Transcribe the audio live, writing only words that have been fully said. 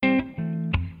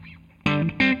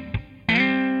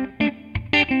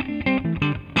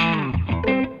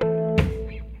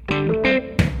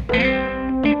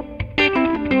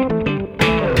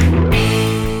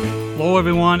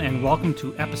welcome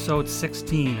to episode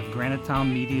 16 of Granite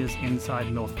Town Media's Inside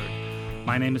Milford.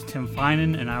 My name is Tim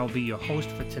Finan, and I will be your host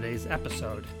for today's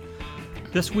episode.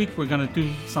 This week, we're going to do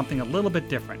something a little bit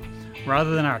different.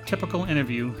 Rather than our typical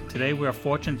interview, today we are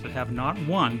fortunate to have not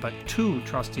one, but two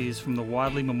trustees from the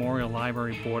Wadley Memorial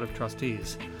Library Board of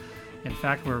Trustees. In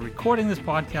fact, we're recording this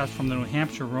podcast from the New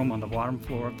Hampshire room on the bottom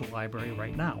floor of the library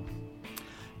right now.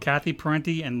 Kathy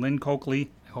Parenti and Lynn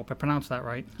Coakley, I hope I pronounced that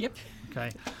right. Yep.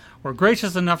 Okay. Were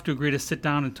gracious enough to agree to sit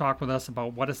down and talk with us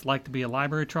about what it's like to be a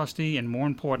library trustee, and more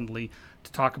importantly,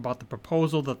 to talk about the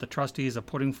proposal that the trustees are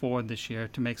putting forward this year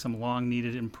to make some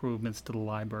long-needed improvements to the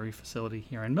library facility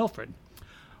here in Milford.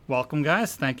 Welcome,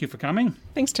 guys. Thank you for coming.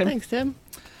 Thanks, Tim. Thanks, Tim.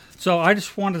 So I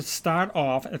just wanted to start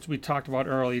off, as we talked about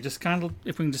earlier, just kind of,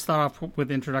 if we can just start off with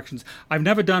introductions. I've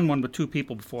never done one with two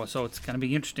people before, so it's going to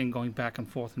be interesting going back and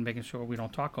forth and making sure we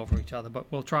don't talk over each other, but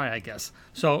we'll try, I guess.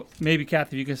 So maybe,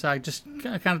 Kathy, you can say, just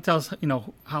kind of tell us,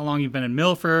 how long you've been in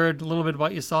Milford, a little bit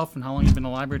about yourself, and how long you've been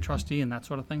a library trustee and that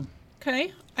sort of thing.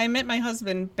 Okay. I met my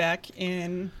husband back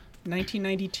in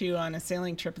 1992 on a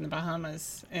sailing trip in the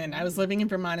Bahamas, and I was living in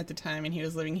Vermont at the time, and he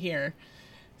was living here.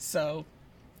 So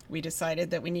we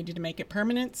decided that we needed to make it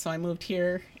permanent, so I moved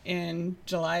here in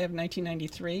July of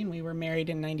 1993, and we were married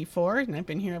in 94, and I've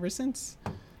been here ever since.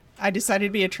 I decided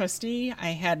to be a trustee. I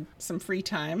had some free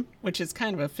time, which is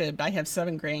kind of a fib. I have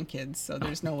 7 grandkids, so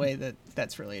there's no way that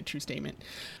that's really a true statement.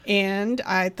 And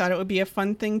I thought it would be a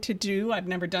fun thing to do. I've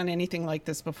never done anything like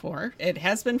this before. It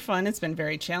has been fun. It's been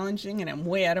very challenging, and I'm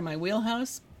way out of my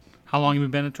wheelhouse. How long have you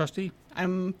been a trustee?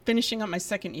 I'm finishing up my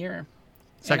second year.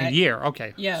 Second year,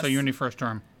 okay. Yes. So you're in your first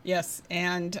term. Yes,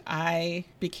 and I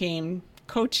became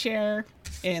co-chair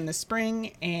in the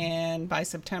spring, and by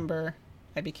September,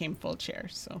 I became full chair.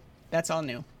 So that's all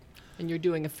new. And you're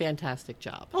doing a fantastic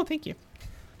job. Oh, thank you.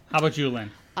 How about you,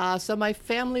 Lynn? So my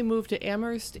family moved to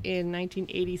Amherst in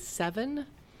 1987,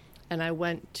 and I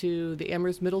went to the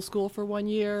Amherst Middle School for 1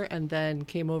 year, and then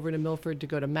came over to Milford to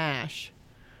go to MASH,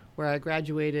 where I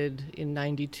graduated in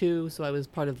 92, so I was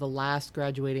part of the last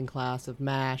graduating class of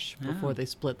MASH before they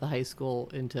split the high school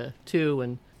into two,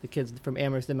 and the kids from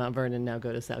Amherst and Mount Vernon now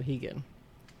go to Souhegan.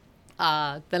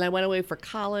 Then I went away for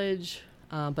college,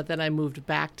 but then I moved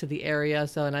back to the area,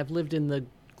 and I've lived in the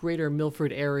greater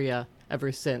Milford area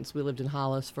ever since. We lived in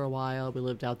Hollis for a while, we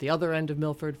lived out the other end of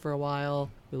Milford for a while,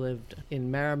 we lived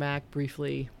in Merrimack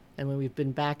briefly, and when we've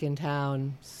been back in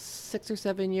town 6 or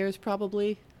 7 years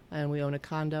probably. And we own a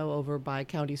condo over by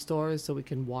County Stores, so we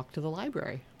can walk to the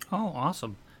library. Oh,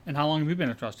 awesome. And how long have you been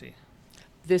a trustee?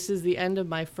 This is the end of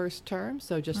my first term,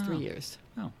 so just 3 years.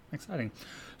 Oh, exciting.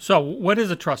 So what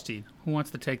is a trustee? Who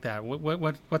wants to take that?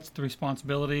 What's the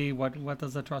responsibility? What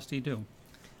does a trustee do?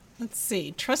 Let's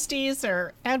see. Trustees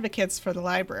are advocates for the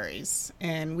libraries,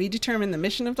 and we determine the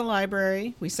mission of the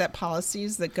library, we set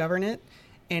policies that govern it,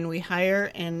 and we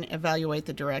hire and evaluate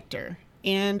the director.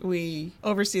 And we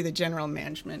oversee the general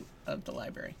management of the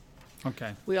library.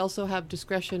 Okay. We also have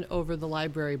discretion over the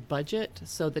library budget,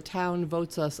 so the town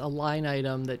votes us a line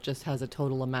item that just has a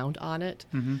total amount on it,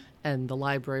 and the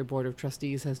library board of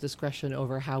trustees has discretion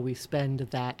over how we spend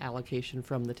that allocation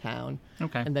from the town,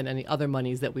 and then any other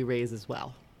monies that we raise as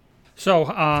well. So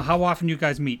how often do you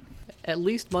guys meet? At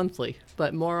least monthly,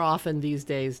 but more often these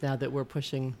days now that we're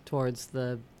pushing towards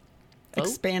the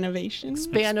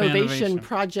Expanovation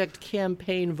project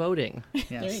campaign voting. Yes.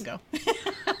 There you go.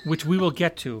 Which we will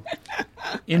get to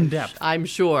in depth. I'm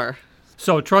sure.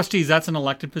 So trustees, that's an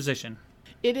elected position.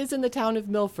 It is in the town of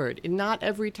Milford. In not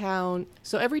every town,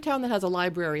 so every town that has a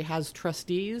library has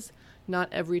trustees. Not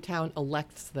every town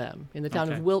elects them. In the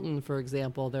town of Wilton, for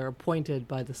example, they're appointed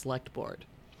by the select board.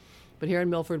 But here in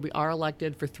Milford, we are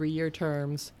elected for 3-year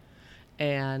terms,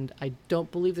 and I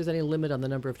don't believe there's any limit on the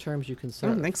number of terms you can I serve.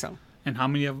 don't think so. And how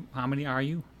many are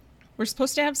you? We're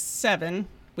supposed to have 7.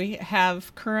 We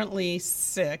have currently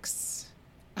 6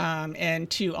 and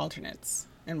 2 alternates.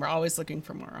 And we're always looking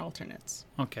for more alternates.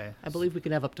 Okay. I believe we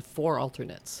can have up to 4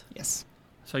 alternates. Yes.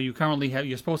 So you're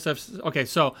supposed to have, okay,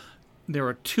 so there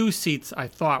are 2 seats I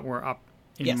thought were up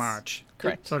in March.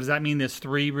 Correct. So does that mean there's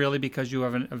 3 really because you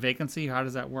have a vacancy? How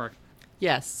does that work?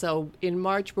 Yes, so in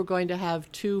March we're going to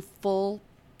have 2 full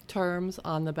terms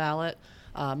on the ballot.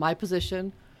 My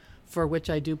position, for which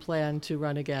I do plan to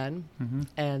run again,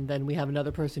 and then we have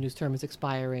another person whose term is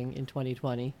expiring in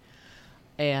 2020.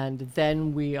 And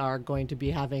then we are going to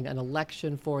be having an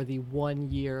election for the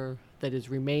 1 year that is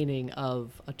remaining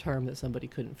of a term that somebody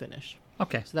couldn't finish.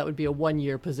 Okay. So that would be a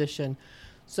 1-year position.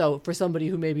 So for somebody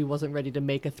who maybe wasn't ready to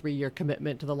make a 3-year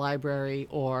commitment to the library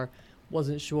or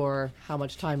wasn't sure how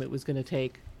much time it was going to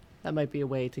take, That might be a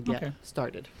way to get Okay.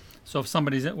 started. So if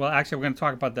somebody's well, actually, we're going to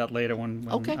talk about that later when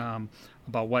Okay.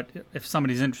 About what if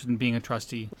somebody's interested in being a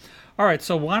trustee. All right,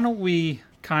 so why don't we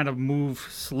kind of move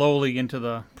slowly into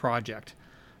the project?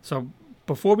 So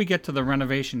before we get to the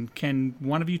renovation, can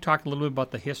one of you talk a little bit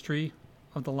about the history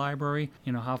of the library?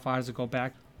 You know, how far does it go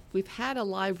back? We've had a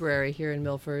library here in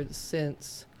Milford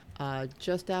since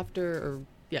just after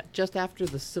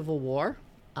the Civil War,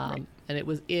 Right. and it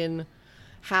was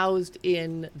housed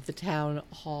in the town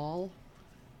hall,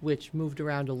 which moved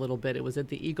around a little bit. It was at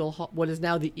the Eagle Hall. What is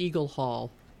now the Eagle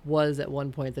Hall was at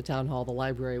one point the town hall. The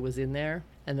library was in there,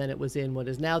 and then it was in what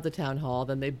is now the town hall.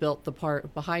 Then they built the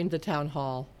part behind the town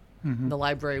hall. The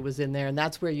library was in there, and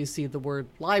that's where you see the word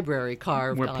library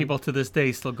carved Where on. people to this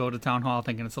day still go to town hall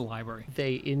thinking it's a library.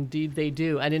 They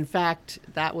do. And in fact,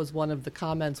 that was one of the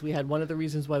comments we had. One of the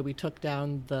reasons why we took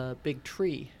down the big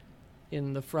tree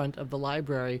in the front of the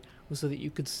library was so that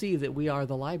you could see that we are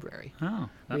the library. Oh,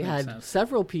 that We makes had sense.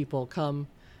 several people come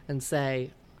and say,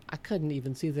 I couldn't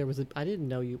even see I didn't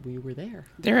know we were there.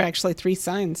 There are actually 3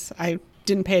 signs. I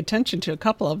didn't pay attention to a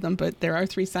couple of them, but there are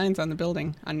 3 signs on the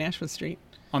building on Nashua Street.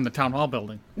 On the town hall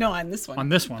building. No, on this one. On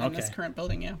this one, On this okay. current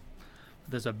building, yeah.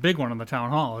 There's a big one on the town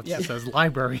hall. It Yep. says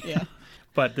library. Yeah.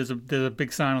 But there's a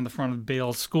big sign on the front of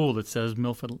Bale School that says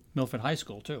Milford High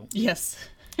School too. Yes.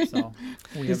 So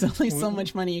There's only so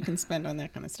much money you can spend on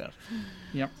that kind of stuff.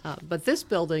 Yep. But this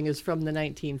building is from the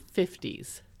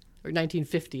 1950s, or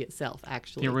 1950 itself,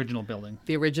 actually. The original building.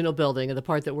 The original building, and the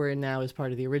part that we're in now is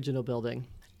part of the original building.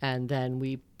 And then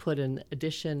we put a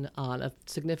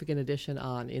significant addition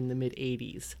on in the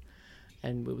mid-'80s.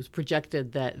 And it was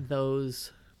projected that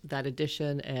that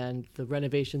addition and the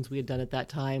renovations we had done at that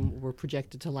time were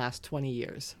projected to last 20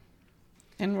 years.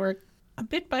 And we're a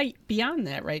bit beyond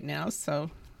that right now,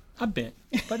 so A bit,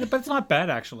 but it's not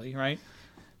bad actually, right?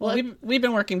 well, we've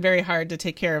been working very hard to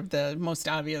take care of the most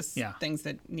obvious Yeah. things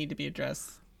that need to be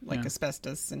addressed, like Yeah.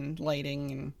 asbestos and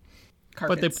lighting and But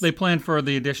carpets. they planned for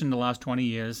the addition to last 20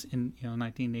 years in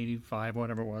 1985,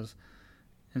 whatever it was.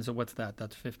 And so what's that?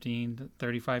 That's 15 to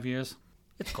 35 years.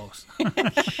 It's close.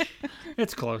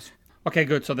 It's close. Okay,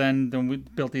 good. So then we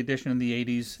built the addition in the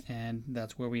 80s, and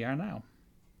that's where we are now.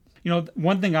 You know,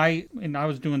 one thing I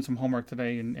was doing some homework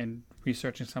today and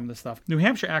researching some of this stuff. New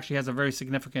Hampshire actually has a very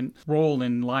significant role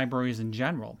in libraries in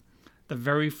general. The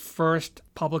very first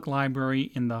public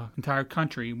library in the entire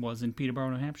country was in Peterborough,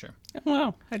 New Hampshire.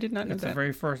 Wow, I did not know It's that. the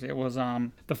very first. It was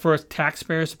the first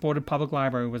taxpayer-supported public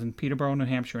library was in Peterborough, New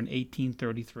Hampshire in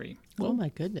 1833. Oh, my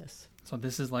goodness. So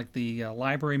this is like the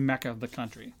library mecca of the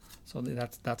country. So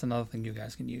that's another thing you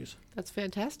guys can use. That's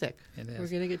fantastic. It is. We're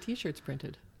going to get T-shirts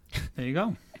printed. There you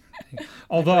go.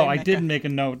 Although I did make a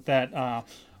note that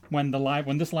when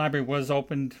this library was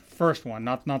opened, first one,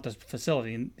 not the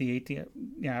facility, in the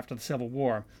after the Civil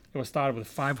War, it was started with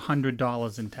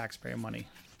 $500 in taxpayer money.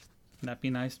 Wouldn't that be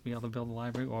nice to be able to build a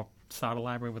library or start a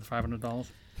library with $500?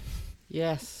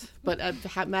 Yes. But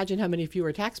imagine how many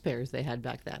fewer taxpayers they had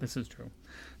back then. This is true.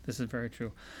 This is very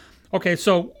true. Okay,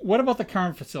 so what about the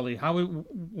current facility?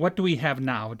 What do we have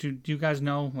now? Do you guys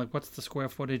know, like, what's the square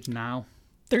footage now?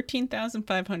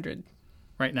 13,500.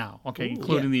 Right now, okay, Ooh.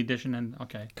 including the addition and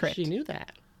okay, Correct. She knew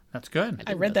that. that's good.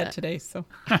 I read that today, so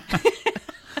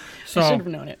So I should have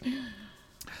known it.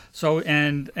 So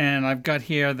and I've got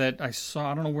here that I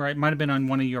saw. I don't know where it might have been on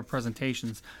one of your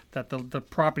presentations that the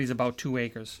property is about 2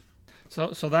 acres.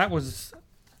 So that was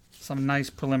some nice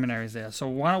preliminaries there. So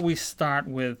why don't we start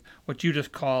with what you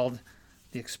just called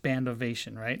the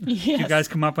expandovation, right? Yes. Did you guys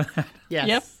come up with that?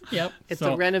 Yes. Yep. It's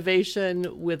So- a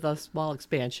renovation with a small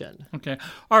expansion. Okay.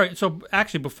 All right. So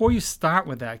actually, before you start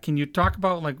with that, can you talk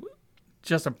about like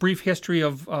just a brief history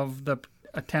of the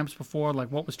attempts before,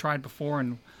 like what was tried before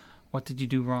and what did you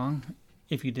do wrong?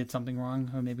 If you did something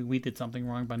wrong, or maybe we did something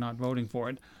wrong by not voting for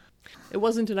it. It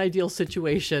wasn't an ideal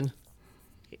situation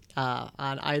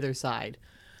on either side.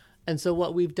 And so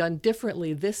what we've done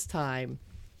differently this time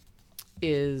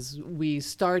is we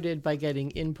started by getting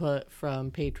input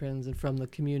from patrons and from the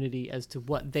community as to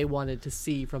what they wanted to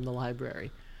see from the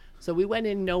library. So we went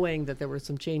in knowing that there were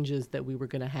some changes that we were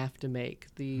going to have to make.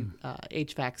 The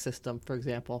HVAC system, for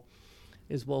example,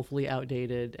 is woefully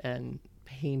outdated and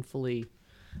painfully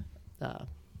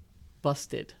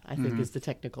busted, I think is the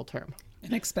technical term.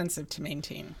 And expensive to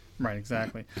maintain. Right.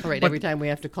 Exactly. All right, But- every time we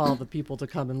have to call the people to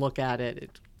come and look at it,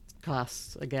 it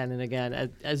costs again and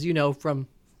again. As you know from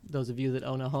those of you that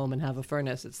own a home and have a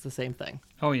furnace, it's the same thing.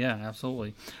 Oh yeah,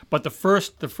 absolutely. But the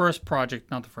first project,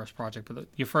 not the first project, but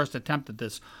your first attempt at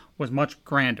this was much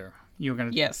grander. You were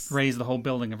going to Yes. raise the whole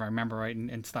building, if I remember right,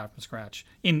 and start from scratch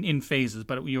in phases.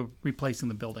 But you were replacing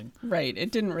the building. Right.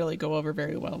 It didn't really go over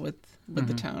very well with Mm-hmm.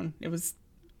 the town. It was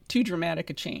too dramatic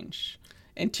a change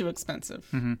and too expensive.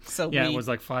 So Yeah, we it was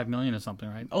like $5 million or something,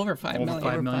 right? over $5 over million.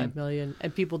 $5 Over million. 5 million.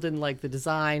 And people didn't like the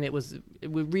design.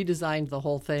 We redesigned the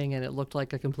whole thing, and it looked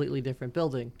like a completely different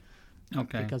building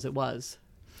Okay. because it was.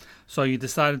 So you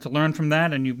decided to learn from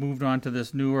that, and you moved on to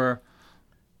this newer,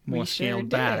 more We sure scaled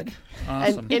back. did.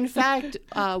 Awesome. And in fact,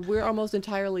 we're almost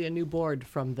entirely a new board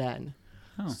from then.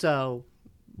 Oh. So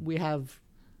we have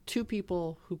 2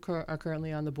 people who are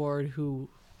currently on the board who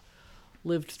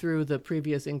lived through the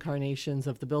previous incarnations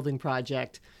of the building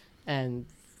project, and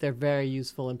they're very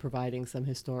useful in providing some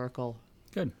historical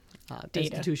Good. Data.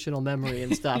 institutional memory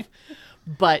and stuff.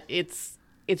 But it's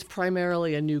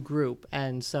primarily a new group,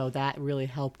 and so that really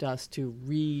helped us to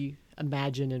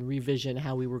reimagine and revision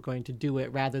how we were going to do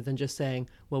it, rather than just saying,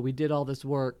 well, we did all this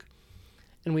work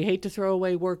and we hate to throw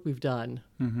away work we've done.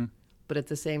 Mm-hmm. But at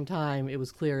the same time, it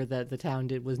was clear that the town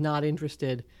was not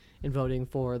interested in voting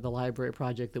for the library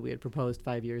project that we had proposed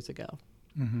 5 years ago.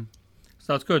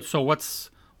 So that's good. So what's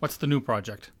the new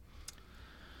project?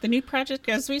 The new project,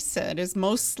 as we said, is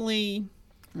mostly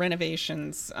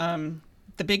renovations.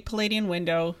 The big Palladian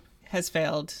window has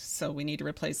failed, so we need to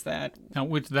replace that. Now,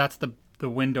 that's the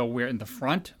window where in the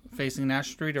front, facing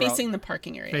Nash Street, or Facing the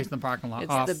parking area. facing the parking lot.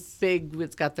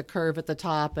 It's got the curve at the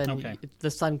top, and Okay. the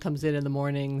sun comes in the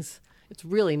mornings. It's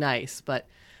really nice, but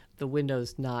the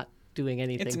window's not doing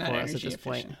anything It's for not us at energy this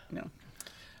point. efficient.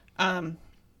 No.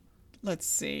 Let's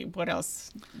see what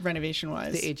else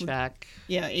renovation-wise. The HVAC.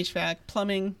 Yeah, HVAC,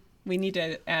 plumbing. We need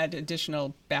to add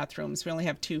additional bathrooms. We only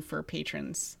have 2 for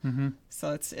patrons,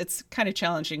 so it's kind of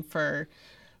challenging for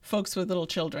folks with little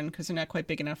children because they're not quite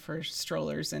big enough for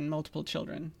strollers and multiple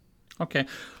children. Okay.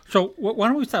 So why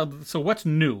don't we start? So what's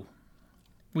new?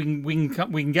 We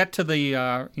can get to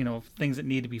the things that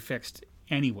need to be fixed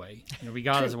anyway,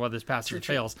 regardless of whether this passes or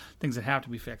fails. Things that have to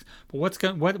be fixed. But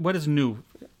what is new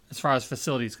as far as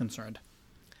facilities concerned?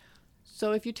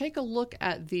 So if you take a look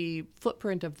at the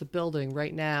footprint of the building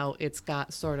right now, it's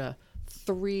got sort of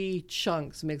 3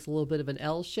 chunks, makes a little bit of an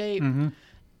L shape.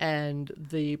 And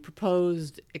the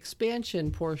proposed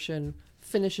expansion portion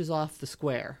finishes off the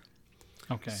square.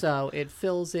 Okay. So it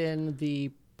fills in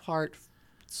the part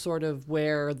sort of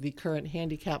where the current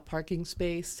handicap parking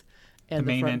space and The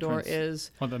the main front door entrance.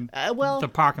 is. Well, the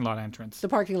parking lot entrance. The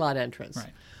parking lot entrance.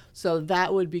 Right. So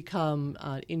that would become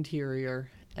interior,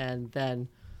 and then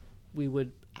we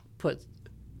would put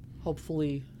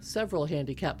hopefully several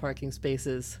handicap parking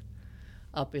spaces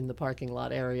up in the parking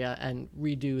lot area and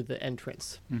redo the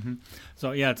entrance.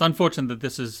 So yeah, it's unfortunate that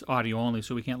this is audio only,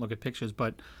 so we can't look at pictures.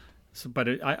 But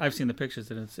I've seen the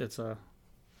pictures, and it's a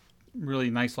really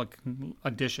nice looking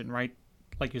addition, right?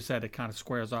 Like you said, it kind of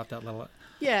squares off that little.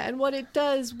 Yeah, and what it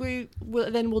does,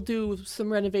 we'll do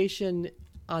some renovation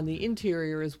on the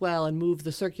interior as well, and move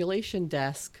the circulation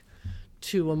desk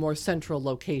to a more central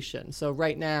location. So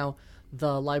right now,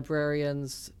 the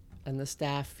librarians and the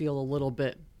staff feel a little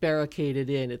bit barricaded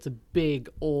in. It's a big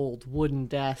old wooden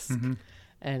desk,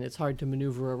 and it's hard to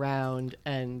maneuver around.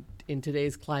 And in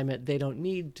today's climate, they don't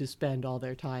need to spend all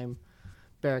their time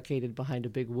barricaded behind a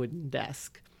big wooden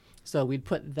desk. So we'd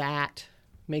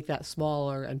make that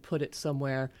smaller and put it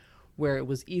somewhere where it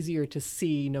was easier to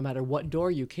see, no matter what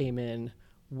door you came in,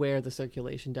 where the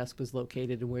circulation desk was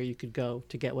located and where you could go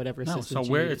to get whatever assistance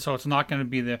you needed. So it's not going to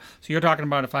be there. So you're talking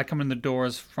about if I come in the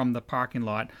doors from the parking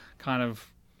lot, kind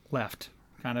of left,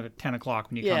 kind of at 10 o'clock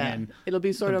when you come in. It'll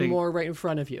be sort of more right in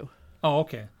front of you. Oh,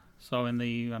 okay. So in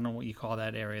the, I don't know what you call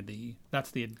that area,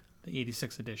 that's the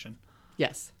 86th edition.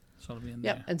 Yes. So it'll be in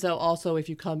Yep. there. And so also if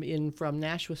you come in from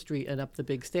Nashua Street and up the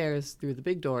big stairs through the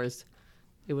big doors,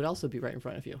 it would also be right in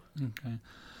front of you. Okay.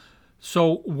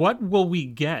 So what will we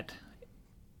get?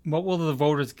 What will the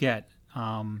voters get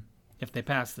if they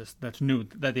pass this? That's new,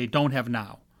 that they don't have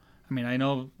now. I mean, I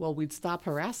know. Well, we'd stop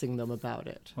harassing them about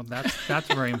it. Well, that's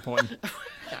very important.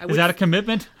 Is that a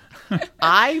commitment?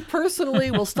 I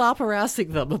personally will stop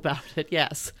harassing them about it,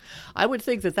 yes. I would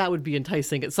think that would be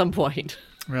enticing at some point.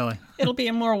 Really? It'll be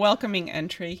a more welcoming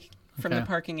entry from the Okay.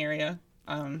 parking area.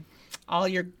 All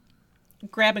your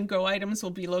grab-and-go items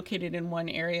will be located in one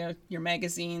area. Your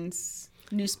magazines,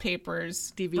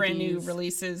 newspapers, DVDs. brand new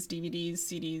releases, DVDs,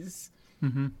 CDs,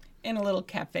 in a little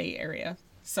cafe area.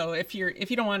 So if you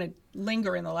don't want to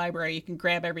linger in the library, you can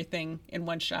grab everything in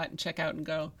one shot and check out and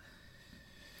go.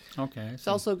 Okay. It's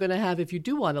also going to have, if you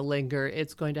do want to linger,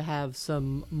 it's going to have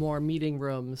some more meeting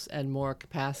rooms and more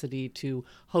capacity to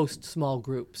host small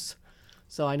groups.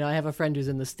 So I know I have a friend who's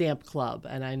in the stamp club,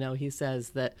 and I know he says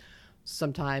that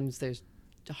sometimes there's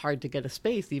hard to get a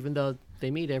space, even though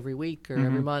they meet every week or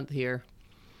every month here.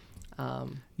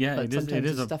 Yeah, but it is.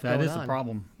 sometimes there's stuff going The on.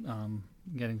 problem,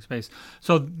 getting space.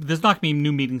 So there's not going to be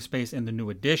new meeting space in the new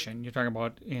addition. You're talking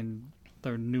about in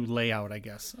the new layout, I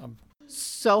guess.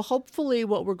 So hopefully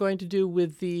what we're going to do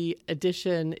with the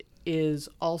addition is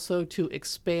also to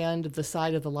expand the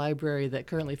side of the library that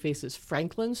currently faces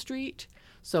Franklin Street.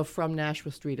 So from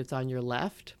Nashua Street, it's on your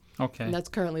left. Okay. And that's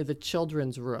currently the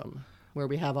children's room where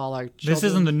we have all our children. This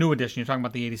isn't the new edition. You're talking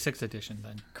about the 86 edition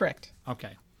then. Correct.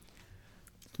 Okay.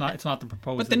 It's not the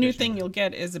proposed But the new edition. thing you'll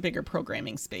get is a bigger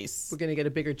programming space. We're going to get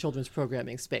a bigger children's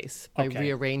programming space by Okay.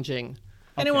 rearranging.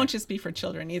 And it Okay. won't just be for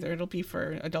children either. It'll be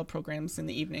for adult programs in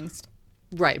the evenings.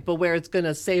 Right, but where it's going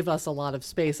to save us a lot of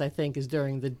space, I think, is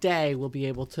during the day we'll be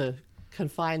able to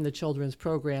confine the children's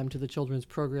program to the children's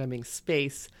programming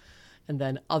space, and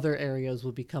then other areas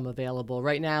will become available.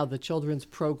 Right now, the children's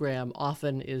program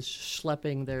often is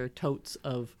schlepping their totes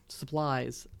of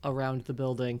supplies around the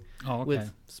building Oh, okay.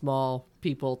 with small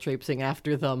people traipsing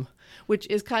after them, which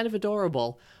is kind of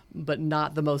adorable, but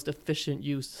not the most efficient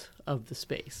use of the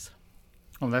space.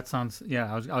 Oh, that sounds. Yeah,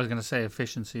 I was going to say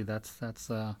efficiency. That's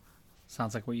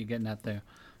sounds like what you're getting at there.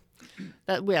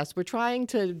 Yes, we're trying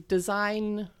to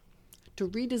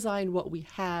redesign what we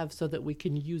have so that we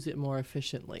can use it more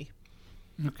efficiently.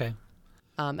 Okay.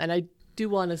 And I do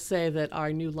want to say that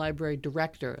our new library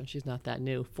director, and she's not that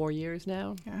new, 4 years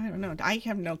now. I don't know. I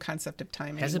have no concept of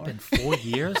time Has it anymore. been 4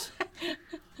 years?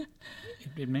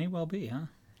 It may well be, huh?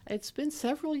 It's been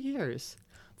several years.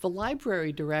 The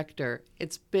library director,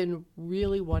 it's been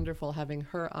really wonderful having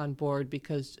her on board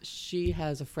because she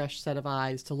has a fresh set of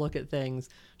eyes to look at things.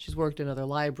 She's worked in other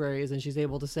libraries and she's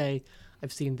able to say,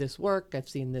 I've seen this work, I've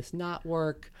seen this not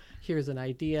work, here's an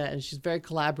idea, and she's very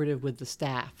collaborative with the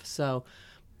staff. So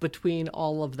between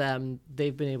all of them,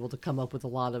 they've been able to come up with a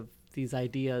lot of these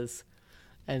ideas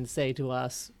and say to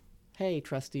us, hey,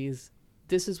 trustees,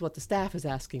 this is what the staff is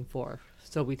asking for.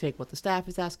 So we take what the staff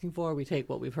is asking for, we take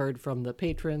what we've heard from the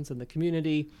patrons and the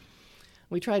community.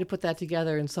 We try to put that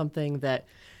together in something that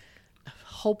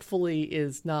hopefully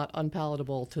is not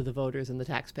unpalatable to the voters and the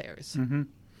taxpayers. Mm-hmm.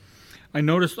 I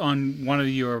noticed on one of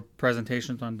your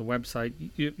presentations on the website,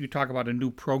 you talk about a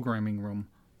new programming room.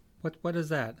 What is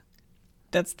that?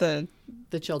 That's the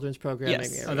The children's programming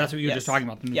Yes. area. Oh, that's what you were just Yes. talking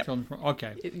about. The new Yep. children's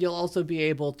okay. You'll also be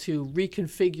able to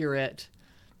reconfigure it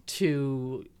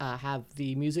to have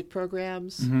the music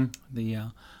programs, Mm-hmm. The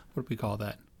what do we call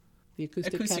that? the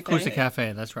acoustic Acoustic cafe. Acoustic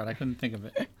Cafe. That's right. I couldn't think of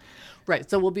it. Right.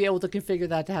 So we'll be able to configure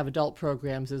that to have adult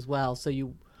programs as well. So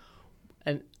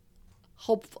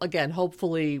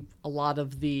hopefully a lot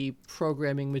of the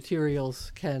programming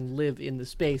materials can live in the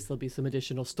space. There'll be some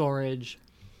additional storage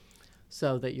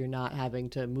so that you're not having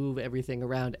to move everything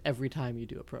around every time you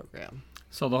do a program.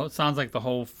 So it sounds like the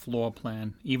whole floor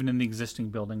plan, even in the existing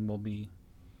building, will be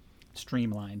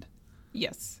streamlined.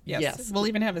 Yes. We'll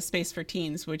even have a space for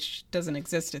teens, which doesn't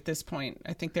exist at this point.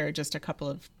 I think there are just a couple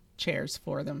of chairs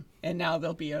for them. And now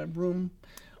there'll be a room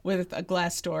with a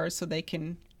glass door so they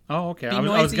can Oh, okay. be I was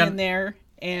noisy gonna, in there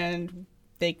and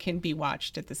they can be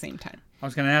watched at the same time. I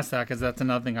was going to ask that because that's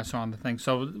another thing I saw on the thing.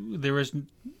 So there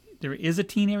is a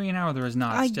teen area now, or there is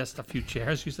not? It's just a few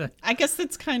chairs, you said? I guess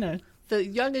that's kind of The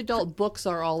young adult books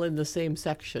are all in the same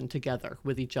section together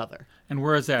with each other. And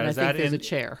where is that? And Is I think that there's in? a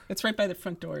chair. it's right by the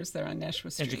front doors there on Nashua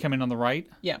As Street. you come in on the right?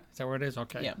 Yeah. Is that where it is?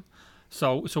 Okay. Yeah.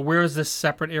 So where is this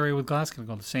separate area with glass going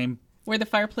to go? The same? Where the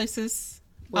fireplace is,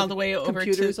 Where all the way over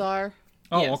computers to are.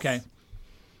 Oh, Yes. okay.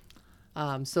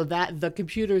 So that the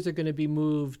computers are going to be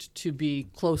moved to be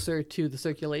closer to the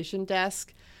circulation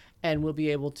desk, and we'll be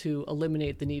able to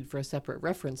eliminate the need for a separate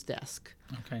reference desk,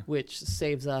 Okay. which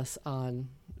saves us on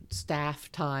staff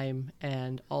time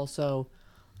and also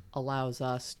allows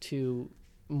us to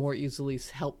more easily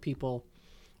help people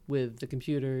with the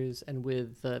computers and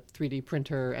with the 3D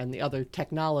printer and the other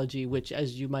technology, which,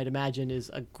 as you might imagine, is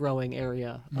a growing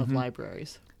area of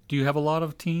libraries. Do you have a lot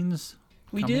of teens?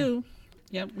 We Come in. do.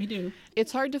 Yep, we do.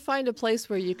 It's hard to find a place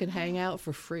where you can hang out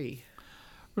for free,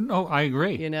 No, I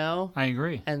agree. you know? I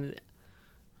agree. And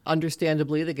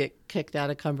understandably, they get kicked out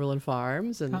of Cumberland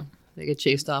Farms and they get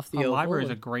chased off the A Oval. library is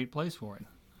a and- great place for it.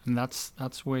 And that's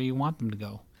where you want them to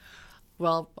go.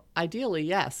 Well, ideally,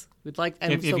 yes. We'd like,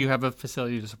 and If so, you have a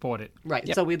facility to support it. right.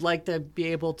 Yep. So we'd like to be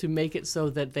able to make it so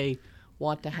that they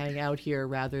want to hang out here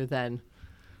rather than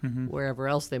wherever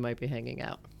else they might be hanging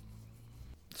out.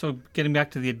 So getting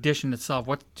back to the addition itself,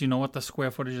 do you know what the square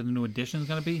footage of the new addition is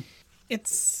going to be?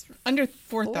 It's under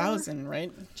 4,000,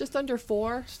 right? Just under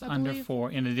 4, I Under believe.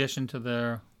 4, in addition to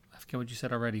I forget what you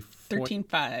said already.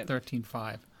 13.5.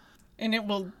 13.5. And it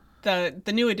will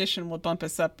the new addition will bump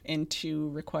us up into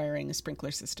requiring a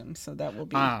sprinkler system, so that will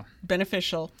be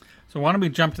beneficial. So why don't we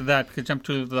jump to that? Jump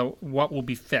to the what will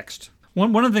be fixed.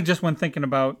 One of the things, just when thinking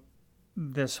about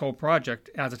this whole project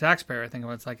as a taxpayer, I think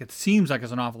it's like it seems like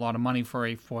it's an awful lot of money for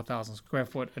a 4,000 square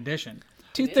foot addition.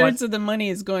 2/3 of the money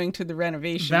is going to the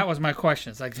renovation. That was my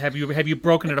question. It's like, have you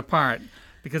broken it apart?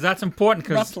 Because that's important.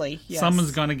 Because roughly, yes.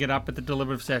 Someone's going to get up at the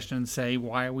deliberative session and say,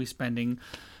 "Why are we spending?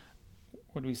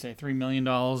 What do we say? $3 million,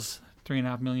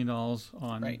 $3.5 million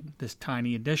on this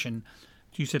tiny addition?"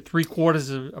 You said 3/4 is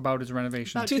about his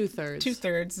renovation. About 2/3.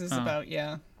 2/3 is about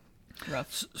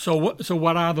rough. So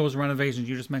what are those renovations?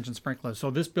 You just mentioned sprinklers. So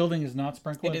this building is not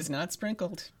sprinkled? It is not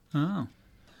sprinkled. Oh.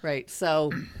 Right.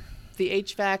 So the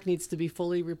HVAC needs to be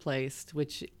fully replaced,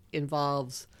 which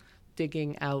involves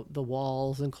digging out the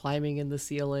walls and climbing in the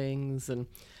ceilings. And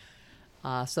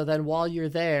so then while you're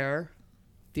there,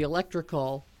 the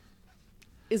electrical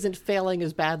isn't failing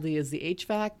as badly as the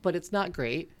HVAC, but it's not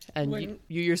great. And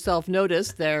you yourself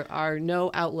noticed there are no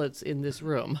outlets in this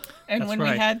room. And That's when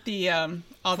right. we had the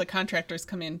all the contractors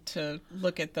come in to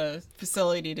look at the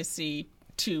facility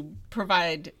to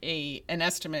provide an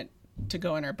estimate to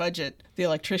go in our budget, the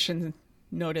electrician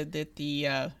noted that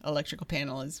the electrical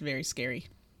panel is very scary.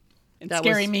 And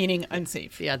scary meaning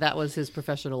unsafe. Yeah, that was his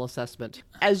professional assessment.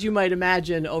 As you might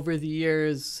imagine, over the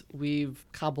years, we've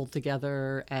cobbled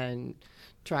together and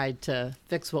tried to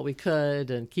fix what we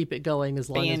could and keep it going as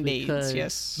long as we could.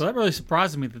 Yes. Well, that really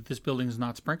surprises me that this building is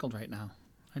not sprinkled right now.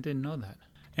 I didn't know that.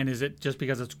 And is it just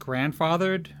because it's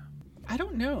grandfathered? I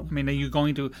don't know. I mean, are you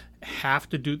going to have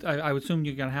to do... I would assume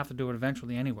you're going to have to do it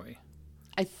eventually anyway.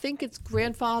 I think it's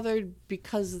grandfathered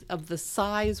because of the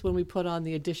size when we put on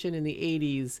the addition in the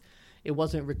 80s. It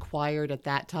wasn't required at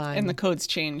that time. And the codes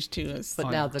change too as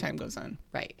now time goes on.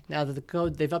 Right. Now that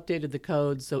they've updated the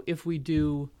code, so if we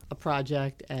do a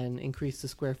project and increase the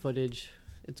square footage,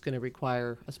 it's going to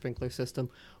require a sprinkler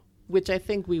system, which I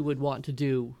think we would want to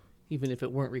do even if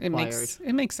it weren't required.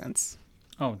 It makes sense.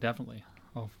 Oh, definitely.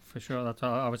 Oh, for sure. That's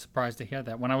I was surprised to hear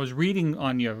that. When I was reading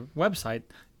on your website,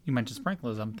 you mentioned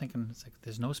sprinklers. I'm thinking, it's like,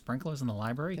 there's no sprinklers in the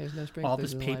library? There's no sprinklers all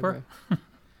this in the paper?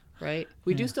 Right.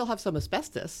 We do still have some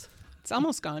asbestos. It's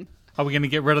almost gone. Are we going to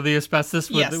get rid of the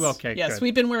asbestos? Yes. Okay, yes, good.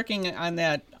 we've been working on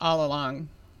that all along.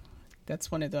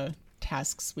 That's one of the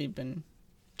tasks we've been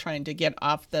trying to get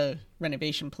off the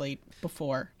renovation plate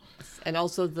before. And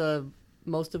also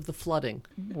most of the flooding.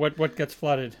 What gets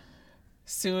flooded?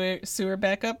 Sewer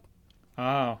backup?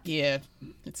 Oh. Yeah,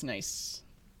 it's nice.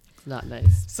 It's not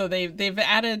nice. So they've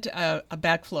added a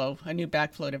backflow, a new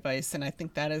backflow device, and I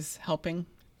think that is helping.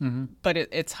 Mm-hmm. But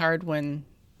it's hard when,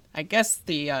 I guess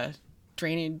the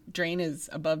drain is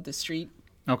above the street.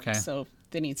 Okay. So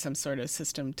they need some sort of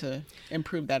system to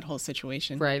improve that whole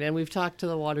situation. Right, and we've talked to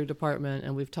the water department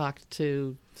and we've talked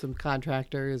to some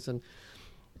contractors, and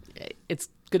it's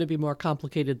going to be more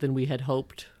complicated than we had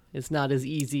hoped. It's not as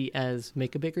easy as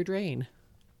make a bigger drain.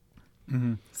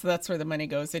 Mm-hmm. So that's where the money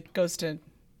goes. It goes to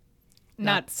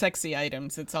not sexy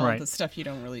items. It's all the stuff you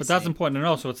don't really see. But that's important to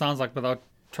know. So it sounds like, without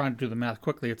trying to do the math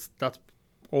quickly, that's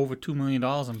over $2 million,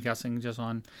 I'm guessing, just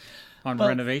on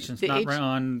renovations, not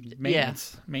on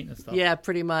maintenance stuff. Yeah,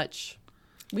 pretty much.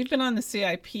 We've been on the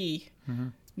CIP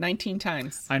 19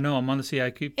 times. I know. I'm on the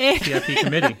CIP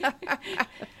committee.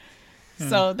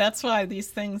 So that's why these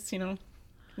things,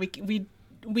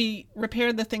 we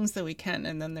repair the things that we can,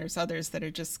 and then there's others that are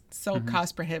just so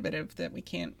cost prohibitive that we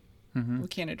can't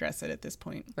address it at this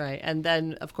point. Right, and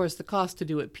then of course the cost to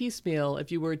do it piecemeal.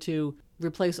 If you were to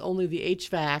replace only the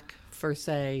HVAC for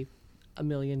say $1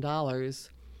 million,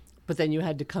 but then you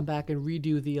had to come back and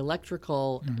redo the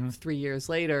electrical 3 years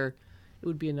later, it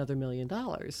would be another $1 million.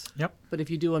 Yep. But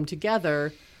if you do them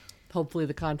together, hopefully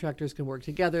the contractors can work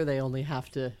together. They only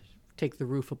have to take the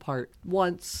roof apart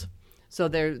once. So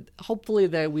hopefully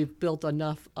we've built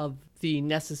enough of the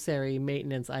necessary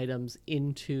maintenance items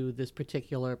into this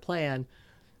particular plan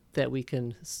that we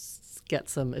can get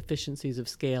some efficiencies of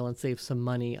scale and save some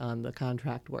money on the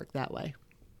contract work that way.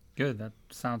 Good. That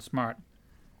sounds smart.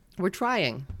 We're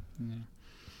trying. Yeah.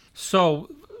 So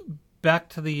back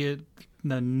to the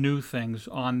new things,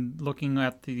 on looking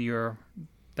at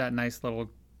that nice little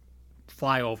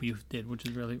flyover you did, which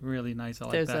is really, really nice. I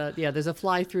like that. There's a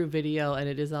fly-through video, and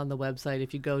it is on the website.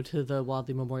 If you go to the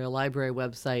Wadley Memorial Library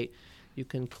website, you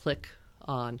can click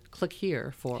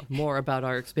here for more about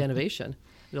our Expanovation.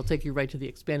 It'll take you right to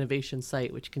the Expanovation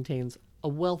site, which contains a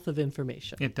wealth of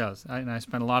information. It does. I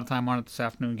spent a lot of time on it this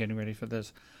afternoon getting ready for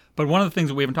this. But one of the things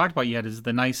that we haven't talked about yet is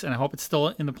the nice, and I hope it's still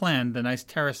in the plan, the nice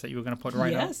terrace that you were going to put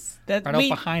right up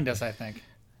behind us, I think.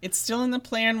 It's still in the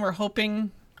plan. We're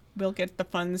hoping we'll get the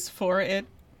funds for it.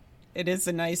 it is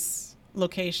a nice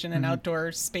location and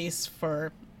outdoor space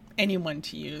for anyone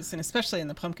to use, and especially in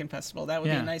the Pumpkin Festival. That would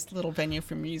be Yeah. a nice little venue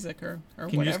for music or Can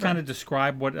whatever. you just kind of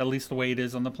describe what, at least the way it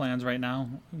is on the plans right now,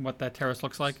 what that terrace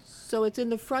looks like? So it's in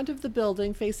the front of the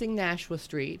building facing Nashua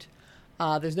Street.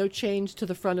 There's no change to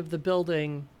the front of the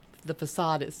building, the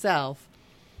facade itself.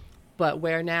 But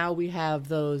where now we have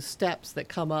those steps that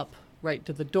come up right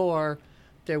to the door,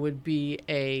 there would be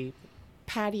a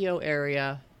patio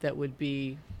area that would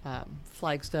be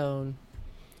flagstone,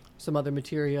 some other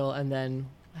material, and then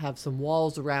have some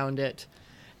walls around it.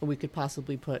 And we could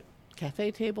possibly put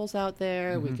cafe tables out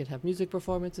there. We could have music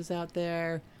performances out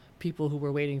there. People who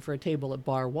were waiting for a table at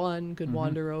Bar 1 could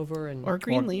wander over. And or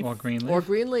Greenleaf. Or Greenleaf. Or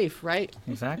Greenleaf, right?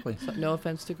 Exactly. So no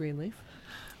offense to Greenleaf.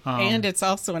 And it's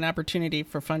also an opportunity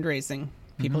for fundraising.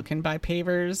 People can buy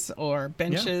pavers or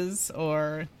benches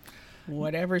or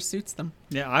whatever suits them.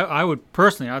 Yeah, I would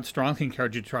personally, I'd strongly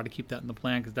encourage you to try to keep that in the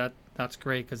plan, because that's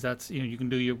great, because that's, you can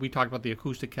do we talked about the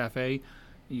acoustic cafe.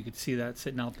 You could see that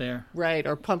sitting out there. Right,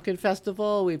 or Pumpkin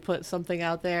Festival. We put something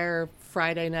out there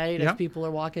Friday night as Yep. people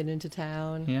are walking into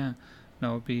town. Yeah.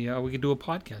 No, it'd be, we could do a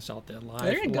podcast out there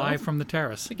There you go. live from the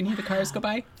terrace. You can hear the cars go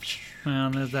by.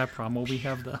 And there's that problem. Well, we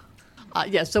have the...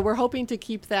 Yeah, so we're hoping to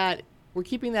keep that. We're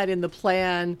keeping that in the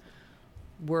plan.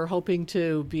 We're hoping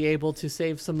to be able to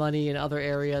save some money in other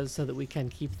areas so that we can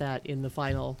keep that in the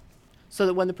final, so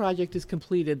that when the project is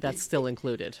completed, that's still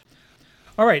included.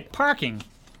 All right, parking.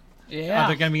 Yeah. Are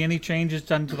there going to be any changes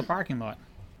done to the parking lot?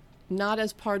 Not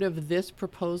as part of this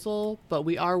proposal, but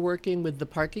we are working with the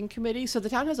parking committee. So the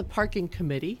town has a parking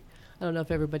committee. I don't know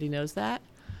if everybody knows that.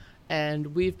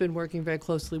 And we've been working very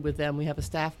closely with them. We have a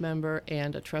staff member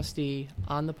and a trustee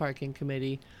on the parking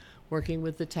committee working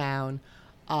with the town.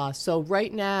 So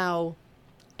right now,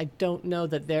 I don't know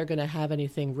that they're going to have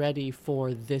anything ready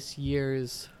for this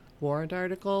year's warrant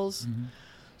articles.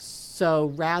 So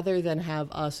rather than have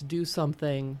us do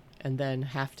something and then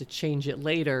have to change it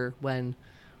later when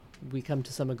we come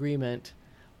to some agreement,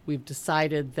 we've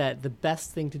decided that the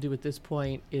best thing to do at this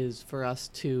point is for us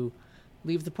to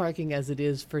leave the parking as it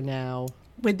is for now.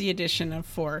 With the addition of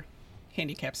 4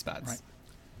 handicap spots.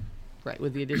 Right,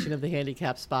 with the addition of the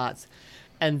handicap spots.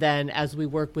 And then as we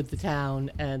work with the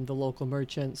town and the local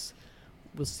merchants,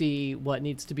 we'll see what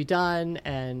needs to be done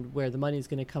and where the money's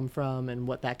going to come from and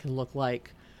what that can look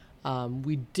like.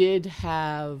 We did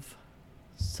have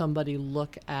somebody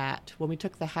look at, when we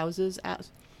took the houses out,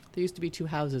 there used to be 2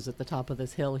 houses at the top of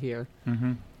this hill here.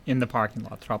 In the parking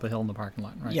lot, top of the hill in the parking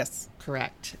lot, right? Yes.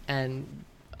 Correct. And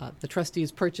the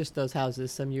trustees purchased those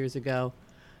houses some years ago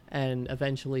and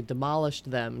eventually demolished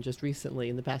them just recently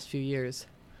in the past few years.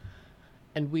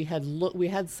 And we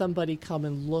had somebody come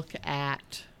and look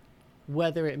at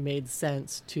whether it made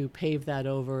sense to pave that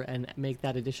over and make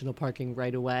that additional parking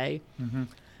right away.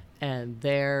 And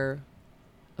their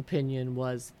opinion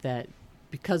was that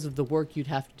because of the work you'd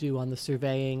have to do on the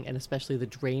surveying and especially the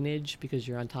drainage, because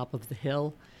you're on top of the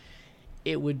hill,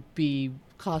 it would be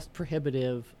cost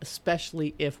prohibitive,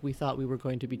 especially if we thought we were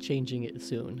going to be changing it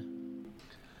soon.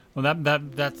 Well,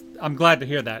 that's I'm glad to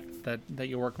hear that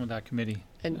you're working with that committee.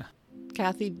 And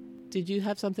Kathy, did you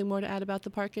have something more to add about the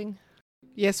parking?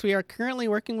 Yes, we are currently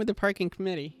working with the parking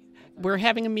committee. We're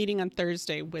having a meeting on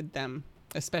Thursday with them,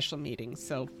 a special meeting.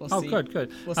 So we'll see. Oh,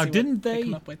 good. We'll Now, see didn't what they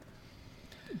come they? up with.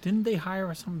 Didn't they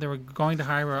hire someone? They were going to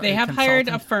hire a They have hired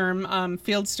a consultant? firm,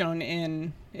 Fieldstone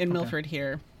in Milford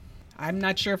here. I'm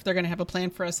not sure if they're going to have a plan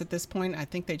for us at this point. I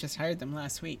think they just hired them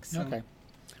last week. So. Okay.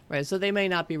 Right, so they may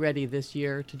not be ready this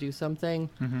year to do something.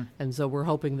 And so we're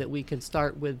hoping that we can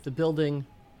start with the building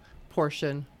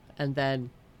portion and then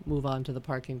move on to the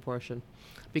parking portion.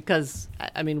 Because,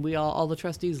 I mean, we all the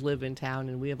trustees live in town,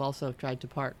 and we have also tried to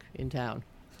park in town.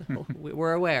 So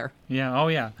we're aware. Yeah. Oh,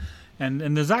 yeah.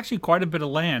 And there's actually quite a bit of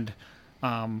land.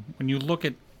 When you look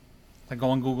at, like, go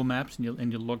on Google Maps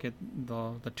and you look at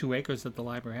the 2 acres that the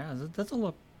library has, that's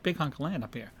a big hunk of land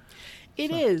up here. It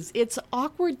is. It's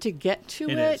awkward to get to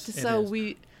It it. is. So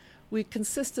we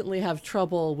consistently have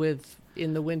trouble with,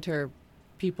 in the winter,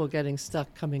 people getting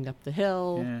stuck coming up the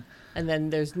hill. Yeah. And then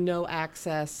there's no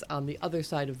access on the other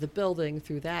side of the building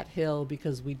through that hill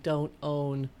because we don't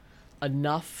own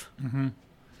enough.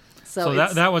 So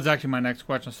that was actually my next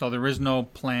question. So there is no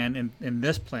plan in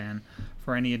this plan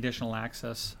for any additional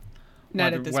access?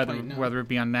 Not at this point, no. Whether it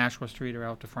be on Nashua Street or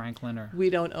out to Franklin or... we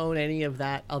don't own any of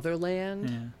that other land.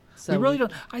 Yeah. So we really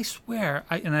don't. I swear,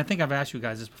 and I think I've asked you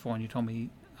guys this before, and you told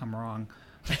me I'm wrong.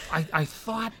 I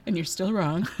thought And you're still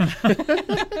wrong.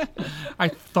 I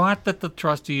thought that the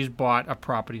trustees bought a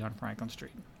property on Franklin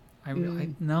Street.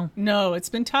 No. No, it's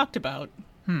been talked about.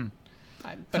 I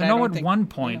But know don't at think, one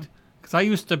point, because I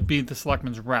used to be the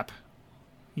selectman's rep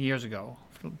years ago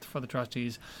for the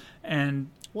trustees, and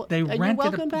Well, they and you're rented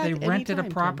welcome back they rented a anytime,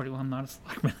 Tim. property. Well, I'm not a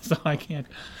selectman, so I can't.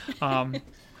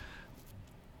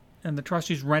 And the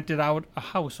trustees rented out a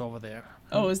house over there.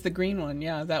 Oh, it was the green one.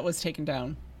 Yeah, that was taken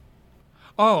down.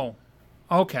 Oh,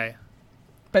 okay,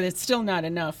 But it's still not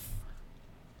enough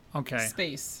okay.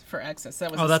 space for access.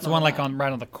 That was Oh, a that's the small one like lot.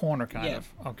 right on the corner, kind Yeah. of.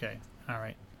 Okay, all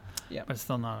right. Yeah. But it's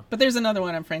still not. But there's another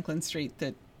one on Franklin Street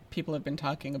that people have been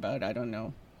talking about. I don't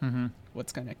know Mm-hmm.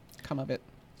 what's going to come of it.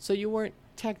 So you weren't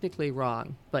technically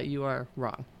wrong, but you are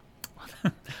wrong.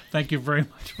 Thank you very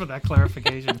much for that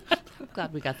clarification.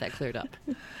 Glad we got that cleared up.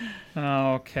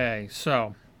 Okay,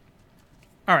 so,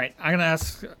 all right, I'm gonna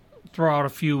throw out a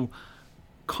few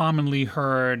commonly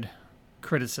heard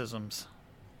criticisms,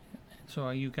 so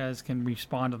you guys can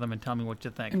respond to them and tell me what you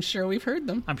think. I'm sure we've heard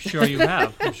them. I'm sure you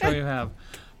have. I'm sure you have.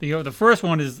 The first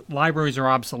one is libraries are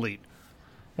obsolete.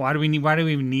 Why do we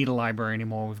even need a library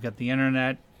anymore? We've got the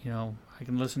internet. You know, I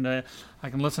can listen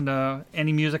to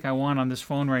any music I want on this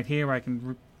phone right here. I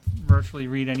can virtually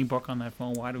read any book on that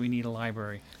phone. Why do we need a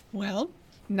library? Well,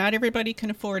 not everybody can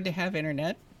afford to have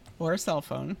internet or a cell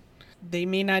phone. They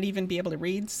may not even be able to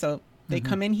read, so they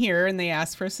come in here and they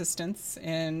ask for assistance,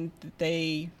 and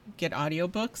they get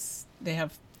audiobooks. They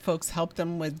have folks help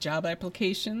them with job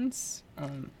applications.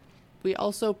 We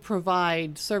also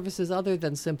provide services other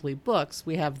than simply books.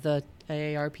 We have the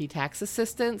AARP tax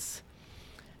assistance,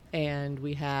 and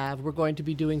we're going to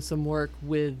be doing some work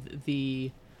with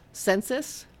the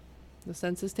census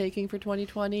taking for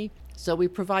 2020. So we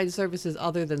provide services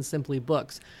other than simply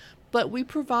books. But we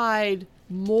provide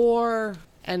more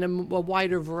and a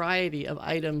wider variety of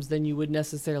items than you would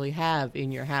necessarily have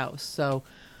in your house. So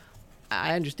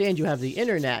I understand you have the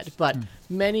internet, but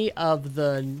many of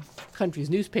the country's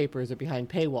newspapers are behind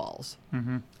paywalls.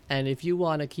 Mm-hmm. And if you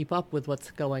want to keep up with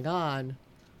what's going on,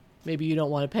 maybe you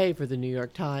don't want to pay for the New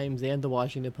York Times and the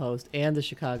Washington Post and the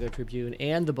Chicago Tribune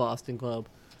and the Boston Globe.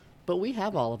 But we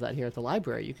have all of that here at the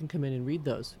library. You can come in and read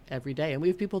those every day. And we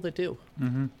have people that do.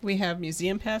 Mm-hmm. We have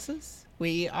museum passes.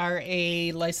 We are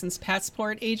a licensed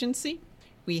passport agency.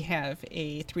 We have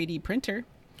a 3D printer.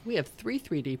 We have 3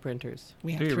 3D printers.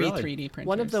 We have Do you 3 really? 3D printers.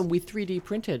 One of them we 3D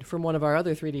printed from one of our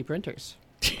other 3D printers.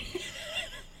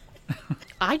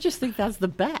 I just think that's the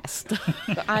best.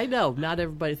 I know, not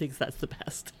everybody thinks that's the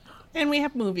best. And we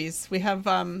have movies. We have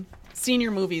senior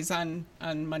movies on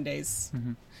Mondays.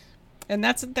 Mm-hmm.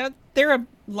 And they're a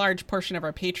large portion of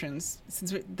our patrons.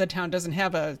 Since the town doesn't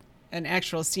have an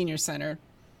actual senior center,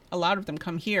 a lot of them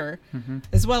come here,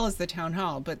 as well as the town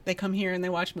hall. But they come here and they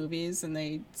watch movies and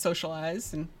they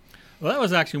socialize. And Well, that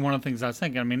was actually one of the things I was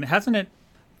thinking. I mean, hasn't it?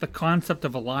 The concept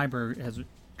of a library has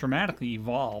dramatically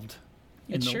evolved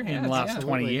in It the, sure in has, the last yeah. 20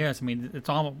 Absolutely. years. I mean, it's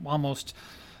almost.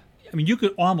 I mean, you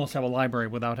could almost have a library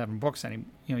without having books any.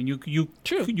 You know,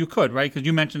 True. you could, right? Because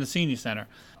you mentioned the senior center.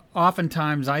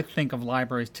 Oftentimes, I think of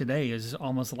libraries today as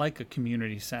almost like a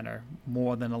community center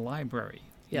more than a library.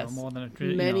 You know, Yes. more than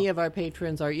Many of our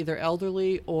patrons are either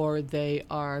elderly or they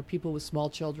are people with small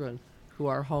children who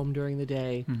are home during the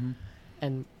day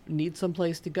and need some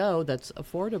place to go that's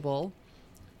affordable,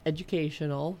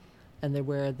 educational, and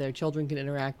where their children can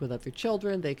interact with other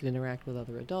children, they can interact with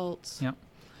other adults. Yeah.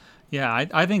 Yeah,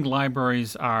 I think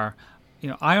libraries are,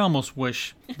 I almost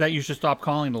wish that you should stop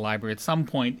calling it a library. At some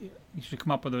point, you should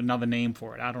come up with another name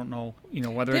for it. I don't know,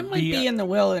 whether it it might be in the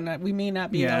will, and we may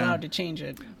not be Yeah. allowed to change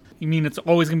it. You mean it's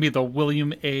always going to be the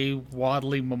William A.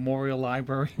 Wadley Memorial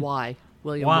Library? Why?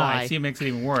 William Why? Y. See, it makes it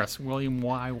even worse. William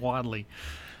Y. Wadley.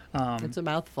 It's a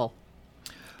mouthful.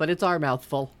 But it's our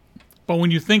mouthful. But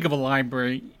when you think of a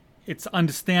library, it's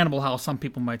understandable how some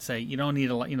people might say, you don't need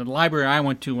the library I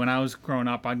went to when I was growing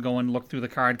up, I'd go and look through the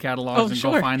card catalogs Oh, and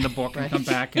sure. go find the book and come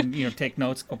back and, take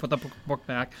notes, go put the book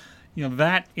back.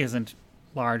 That isn't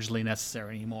largely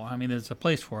necessary anymore. I mean, there's a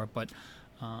place for it, but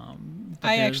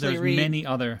actually there's read many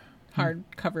other...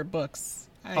 Hardcover books.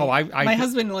 I my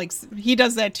husband he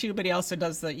does that too, but he also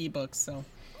does the ebooks. So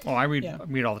I read Yeah.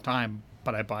 read all the time,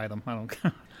 but I buy them. I don't...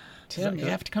 Tim, you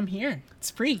have to come here.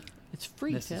 It's free. It's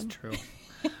free, This is Tim. true.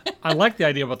 I like the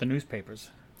idea about the newspapers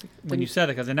when you said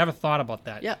it, because I never thought about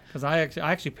that. Yeah. Because I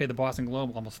actually pay the Boston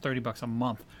Globe almost $30 a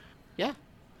month. Yeah.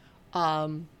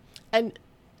 And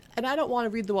I don't want to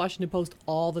read the Washington Post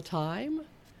all the time,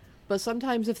 but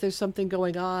sometimes if there's something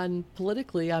going on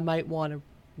politically, I might want to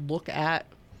look at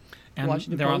And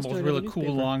Washington they're on Post or those another really cool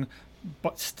newspaper. long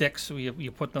sticks. So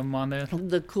you put them on there.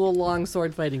 The cool long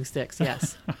sword fighting sticks.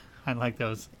 Yes. I like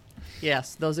those.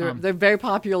 Yes, those are they're very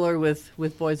popular with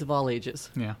boys of all ages.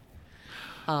 Yeah.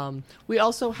 We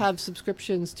also have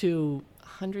subscriptions to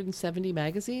 170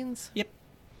 magazines. Yep.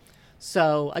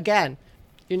 So again,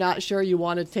 you're not sure you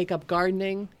want to take up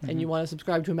gardening and you want to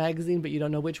subscribe to a magazine, but you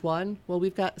don't know which one. Well,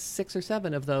 we've got 6 or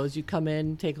 7 of those. You come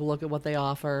in, take a look at what they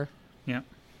offer. Yeah.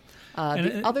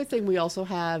 The other thing we also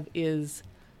have is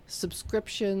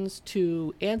subscriptions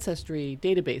to Ancestry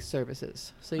database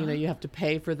services. So, you have to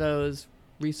pay for those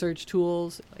research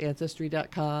tools,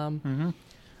 Ancestry.com.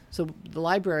 So the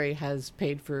library has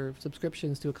paid for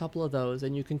subscriptions to a couple of those,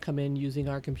 and you can come in using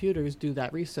our computers, do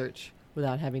that research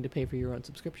without having to pay for your own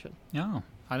subscription. No,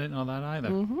 I didn't know that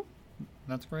either.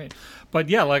 That's great. But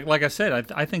yeah, like I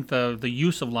said, I think the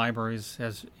use of libraries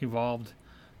has evolved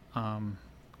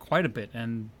quite a bit,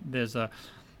 and there's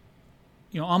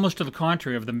almost to the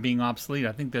contrary of them being obsolete.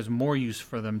 I think there's more use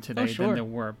for them today than there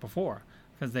were before,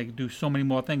 because they do so many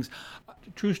more things.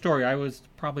 True story, I was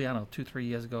probably, 2-3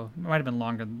 years ago. It might have been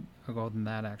longer ago than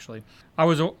that, actually. I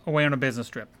was away on a business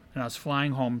trip, and I was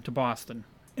flying home to Boston.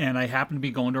 And I happened to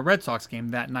be going to a Red Sox game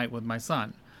that night with my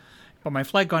son. But my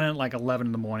flight got in at like 11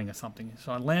 in the morning or something.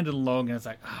 So I landed in Logan. It's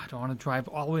like, I don't want to drive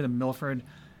all the way to Milford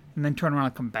and then turn around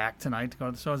and come back tonight to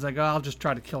go. So I was like, I'll just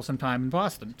try to kill some time in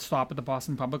Boston. Stop at the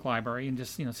Boston Public Library and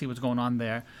just, see what's going on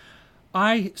there.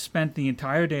 I spent the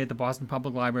entire day at the Boston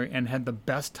Public Library and had the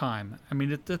best time. I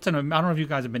mean, I don't know if you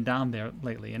guys have been down there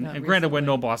lately. And granted, we're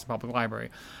no Boston Public Library.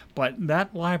 But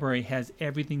that library has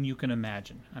everything you can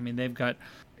imagine. I mean, they've got,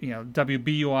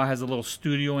 WBUR has a little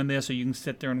studio in there so you can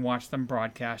sit there and watch them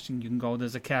broadcasting. You can go,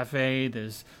 there's a cafe,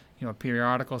 there's, a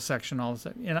periodical section, all this.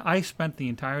 And I spent the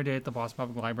entire day at the Boston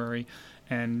Public Library,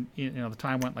 and, the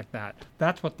time went like that.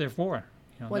 That's what they're for.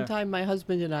 One time my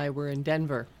husband and I were in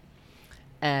Denver,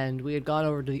 and we had gone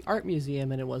over to the art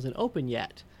museum, and it wasn't open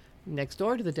yet. Next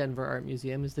door to the Denver Art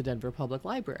Museum is the Denver Public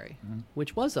Library,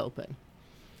 which was open.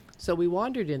 So we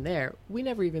wandered in there. We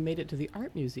never even made it to the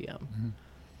art museum.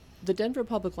 The Denver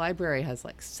Public Library has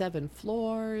like 7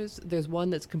 floors. There's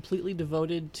one that's completely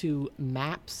devoted to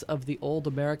maps of the old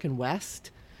American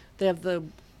West. They have the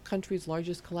country's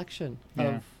largest collection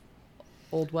of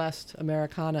Old West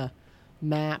Americana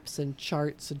maps and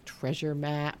charts and treasure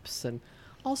maps and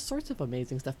all sorts of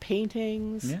amazing stuff,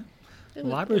 paintings. Yeah,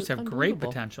 libraries have great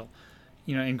potential.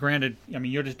 And granted,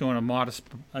 you're just doing a modest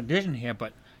addition here,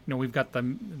 but we've got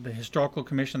the Historical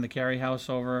Commission, the Carey House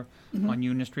over on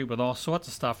Union Street with all sorts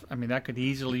of stuff. That could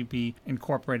easily be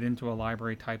incorporated into a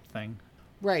library type thing.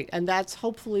 Right, and that's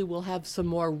hopefully we'll have some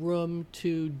more room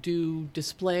to do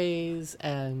displays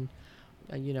and,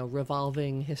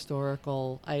 revolving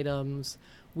historical items.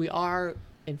 We are,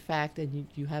 in fact, and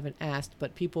you haven't asked,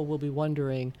 but people will be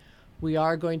wondering, we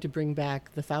are going to bring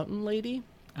back the Fountain Lady.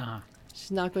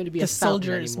 She's not going to be a fountain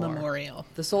anymore. The Soldiers Memorial.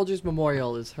 The Soldiers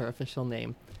Memorial is her official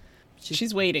name.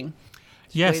 She's waiting.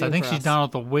 Yes, I think she's down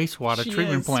at the wastewater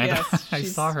treatment plant. Yes. I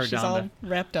saw her down there. She's all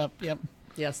wrapped up, yep.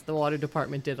 Yes, the water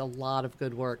department did a lot of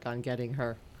good work on getting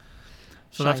her.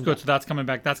 So that's good. So that's coming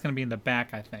back. That's going to be in the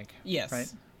back, I think. Yes.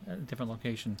 Right? A different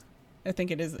location. I think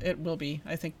it is. It will be.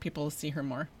 I think people will see her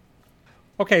more.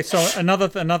 Okay, so another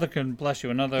bless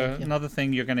you. Another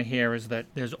thing you're going to hear is that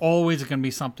there's always going to be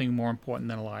something more important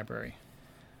than a library.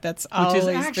 That's always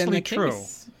which is actually been the true.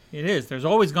 Case. It is. There's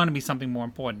always going to be something more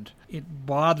important. It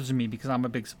bothers me because I'm a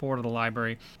big supporter of the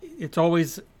library. It's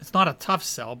not a tough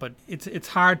sell, but it's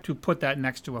hard to put that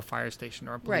next to a fire station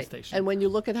or a police station. And when you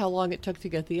look at how long it took to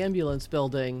get the ambulance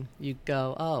building, you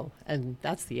go, oh, and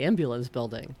that's the ambulance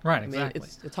building. Right, exactly.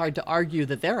 It's hard to argue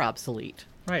that they're obsolete.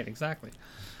 Right, exactly.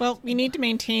 Well, we need to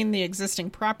maintain the existing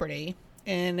property,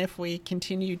 and if we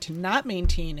continue to not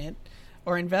maintain it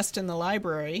or invest in the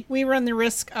library, we run the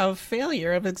risk of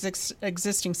failure of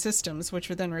existing systems, which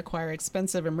would then require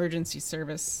expensive emergency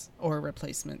service or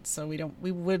replacement. So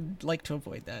we would like to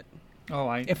avoid that.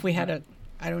 If we had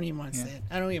I don't even want to say it.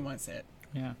 I don't even want to say it.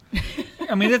 Yeah.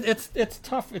 It's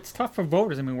tough. It's tough for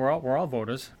voters. We're all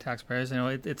voters, taxpayers.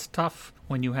 It's tough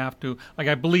when you have to.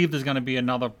 I believe there's going to be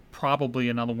probably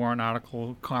another warrant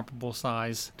article comparable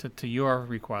size to your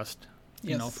request.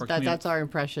 Yes, that's our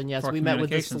impression. Yes, we met with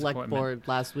the select board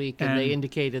last week, and they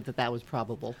indicated that was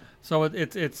probable. So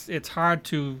it's hard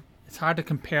to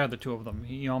compare the two of them.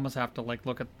 You almost have to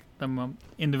look at them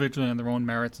individually on their own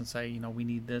merits and say, we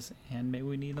need this, and maybe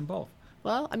we need them both.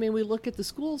 Well, we look at the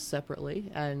schools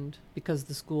separately, and because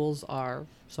the schools are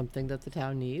something that the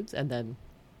town needs, and then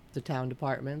the town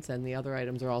departments and the other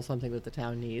items are all something that the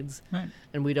town needs. Right.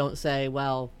 And we don't say,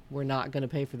 well, we're not going to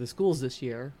pay for the schools this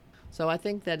year. So I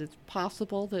think that it's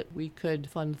possible that we could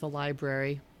fund the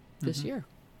library this year.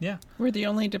 Yeah. We're the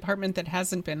only department that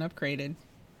hasn't been upgraded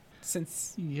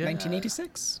since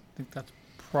 1986. I think that's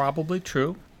probably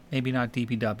true. Maybe not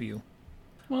DPW.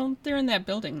 Well, they're in that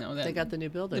building, though. They got the new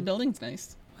building. The building's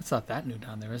nice. It's not that new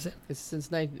down there, is it? It's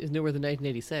newer than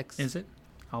 1986. Is it?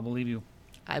 I'll believe you.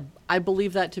 I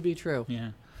believe that to be true.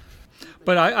 Yeah.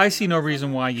 But I see no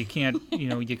reason why you can't,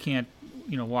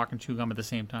 walk and chew gum at the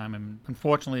same time. And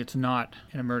unfortunately, it's not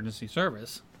an emergency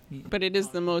service. But it is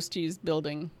the most used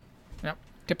building Yep.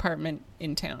 department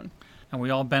in town. And we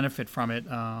all benefit from it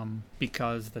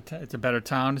because it's a better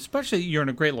town. Especially you're in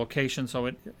a great location, so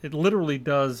it literally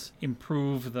does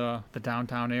improve the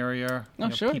downtown area. Oh,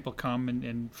 sure. People come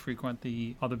and frequent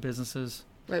the other businesses.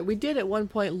 Right. We did at one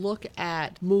point look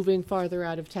at moving farther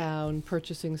out of town,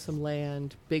 purchasing some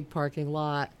land, big parking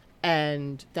lot.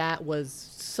 And that was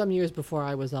some years before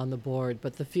I was on the board.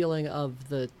 But the feeling of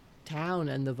the town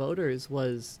and the voters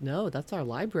was, no, that's our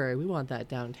library. We want that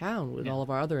downtown with all of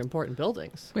our other important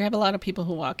buildings. We have a lot of people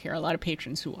who walk here, a lot of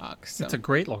patrons who walk. So. It's a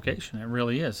great location. It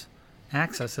really is.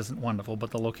 Access isn't wonderful,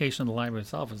 but the location of the library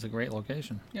itself is a great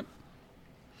location. Yep.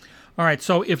 All right,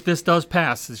 so if this does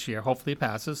pass this year, hopefully it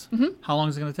passes, how long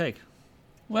is it going to take?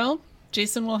 Well,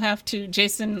 Jason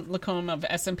Lacombe of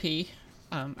S&P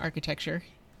Architecture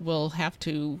will have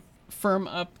to firm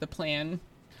up the plan.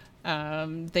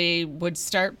 They would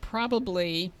start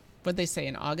probably, what'd they say,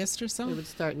 in August or so? It would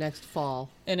start next fall.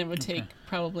 And it would take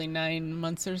probably 9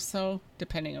 months or so,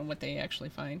 depending on what they actually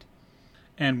find.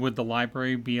 And would the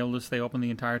library be able to stay open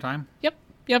the entire time? Yep.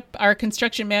 Our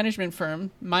construction management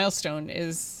firm, Milestone,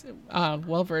 is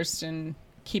well-versed in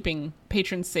keeping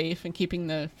patrons safe and keeping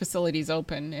the facilities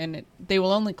open. And they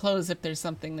will only close if there's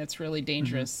something that's really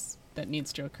dangerous that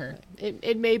needs to occur.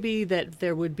 It may be that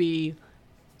there would be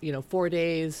 4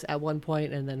 days at one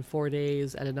point and then 4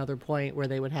 days at another point where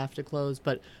they would have to close.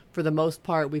 But for the most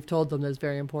part, we've told them that it's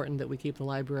very important that we keep the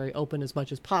library open as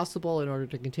much as possible in order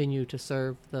to continue to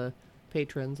serve the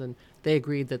patrons. And they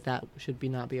agreed that should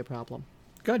not be a problem.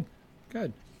 Good.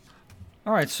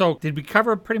 All right, so did we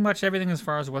cover pretty much everything as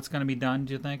far as what's going to be done,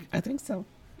 do you think? I think so.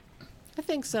 I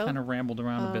think so. Kind of rambled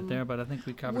around a bit there, but I think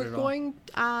we covered it all.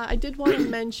 I did want to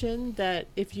mention that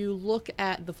if you look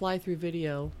at the fly-through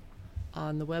video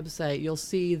on the website, you'll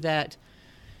see that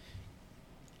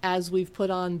as we've put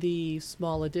on the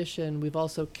small addition, we've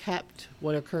also kept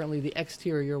what are currently the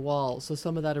exterior walls. So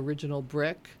some of that original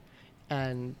brick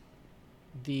and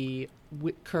the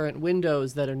current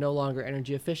windows that are no longer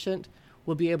energy efficient,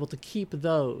 we'll be able to keep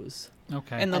those.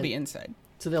 Okay. And they'll be inside.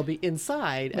 So they'll be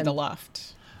inside. With a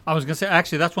loft. I was going to say,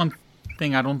 actually, that's one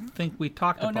thing I don't think we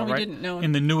talked about, no, we right? didn't, no.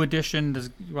 In the new edition,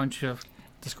 why don't you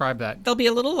describe that? There'll be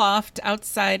a little loft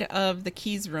outside of the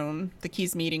Keys room, the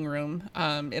Keys meeting room.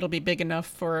 It'll be big enough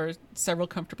for several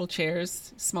comfortable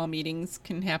chairs. Small meetings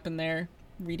can happen there.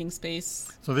 Reading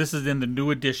space. So this is in the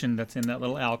new edition that's in that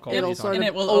little alcove. It'll sort of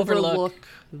it will overlook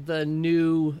the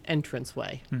new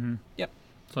entranceway. Mm-hmm. Yep.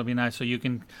 So it'll be nice. So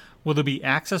will there be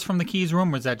access from the Keys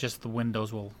room, or is that just the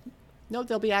windows No,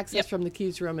 there'll be access from the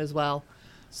Keys room as well.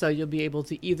 So you'll be able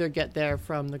to either get there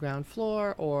from the ground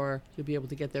floor or you'll be able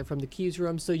to get there from the Keys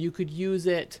room. So you could use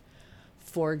it,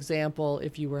 for example,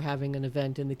 if you were having an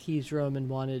event in the Keys room and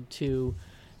wanted to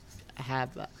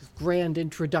have a grand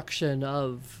introduction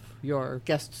of your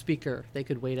guest speaker, they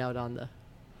could wait out on the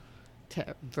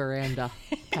veranda,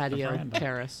 patio,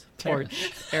 terrace,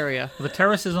 porch area. Well, the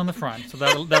terrace is on the front, so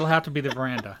that'll have to be the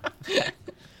veranda.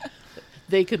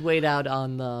 They could wait out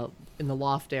in the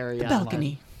loft area, the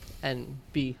balcony, and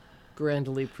be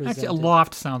grandly presented. Actually, a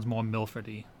loft sounds more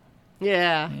Milfordy.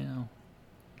 Yeah.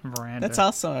 Veranda. That's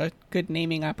also a good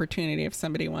naming opportunity if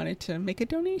somebody wanted to make a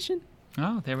donation.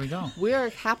 Oh, there we go. We are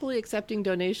happily accepting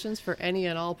donations for any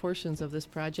and all portions of this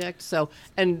project.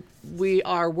 And we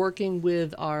are working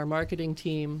with our marketing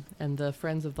team and the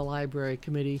Friends of the Library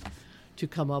Committee to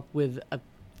come up with a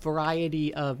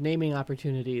variety of naming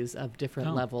opportunities of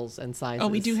different levels and sizes. Oh,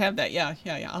 we do have that. Yeah.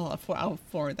 I'll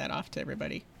forward that off to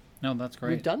everybody. No, that's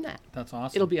great. We've done that. That's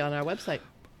awesome. It'll be on our website.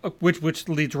 Which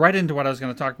leads right into what I was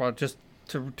going to talk about. Just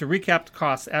to recap the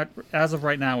costs, as of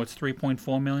right now, it's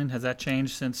 $3.4 million. Has that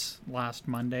changed since last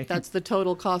Monday? That's the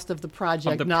total cost of the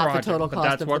project, the total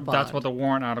cost of the bond. That's what the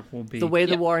warrant article will be. The way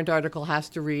the warrant article has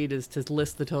to read is to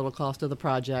list the total cost of the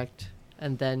project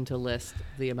and then to list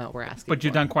the amount we're asking But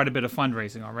you've for. done quite a bit of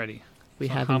fundraising already. We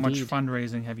have How indeed. much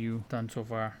fundraising have you done so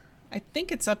far? I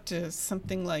think it's up to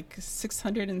something like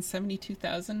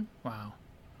 $672,000. Wow.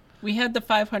 We had the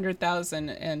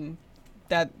 $500,000, and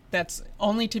that's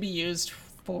only to be used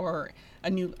for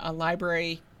a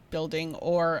library building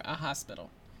or a hospital.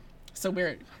 So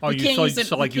we can't use it.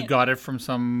 So like you got it from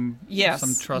some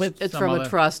trust. It's from a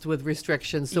trust with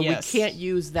restrictions, so Yes. we can't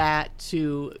use that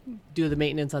to do the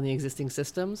maintenance on the existing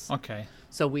systems. Okay.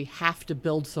 So we have to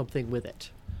build something with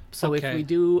it. So Okay. if we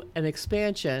do an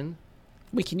expansion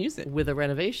we can use it. with a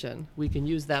renovation, we can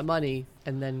use that money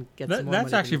and then get some more money.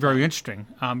 That's actually very interesting.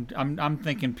 I'm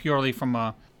thinking purely from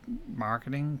a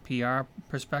marketing, PR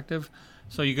perspective.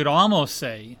 So you could almost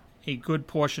say a good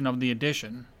portion of the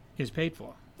addition is paid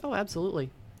for. Oh,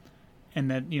 absolutely. And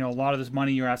that, a lot of this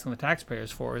money you're asking the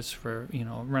taxpayers for is for,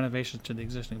 renovations to the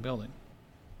existing building.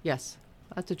 Yes,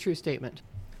 that's a true statement.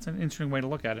 It's an interesting way to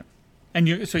look at it. And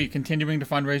you're continuing to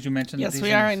fundraise, you mentioned. Yes, these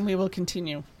we are, things? and we will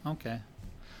continue. Okay.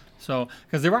 So,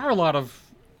 because there are a lot of,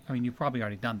 you've probably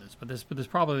already done this, but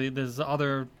there's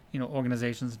other,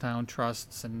 organizations in town,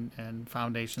 trusts and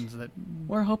foundations that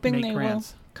we're hoping make they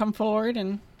grants. will come forward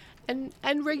and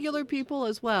regular people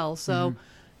as well. So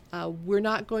we're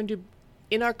not going to,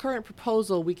 in our current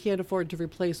proposal, we can't afford to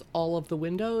replace all of the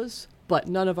windows, but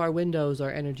none of our windows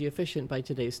are energy efficient by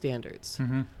today's standards.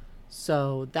 Mm-hmm.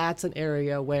 So that's an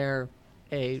area where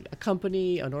a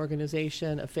company, an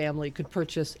organization, a family could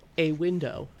purchase a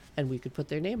window and we could put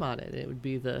their name on it. It would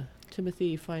be the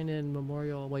Timothy Finan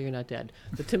Memorial. Well, you're not dead.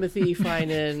 The Timothy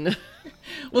Finan.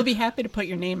 We'll be happy to put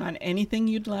your name on anything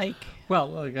you'd like. Well,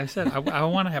 like I said, I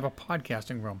want to have a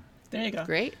podcasting room. There you go.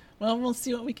 Great. Well, we'll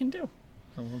see what we can do.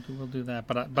 So we'll do that,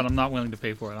 but I'm not willing to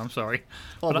pay for it. I'm sorry,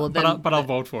 Oh, but I'll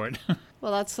vote for it.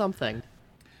 Well, that's something.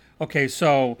 Okay,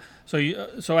 so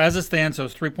as it stands, so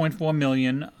it's 3.4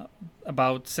 million,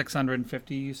 about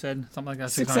 650. You said something like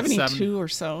that. 672 or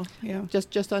so. Yeah.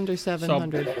 Just under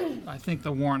 700. So I think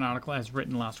the warrant article as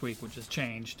written last week, which has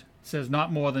changed, says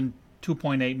not more than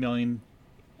 2.8 million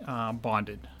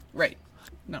bonded. Right.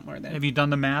 Not more than. Have you done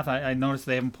the math? I noticed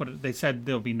they haven't put it. They said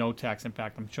there'll be no tax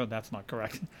impact. I'm sure that's not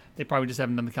correct. They probably just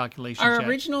haven't done the calculations Our yet.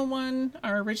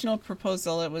 original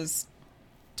proposal, it was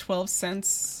 12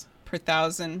 cents per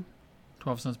thousand.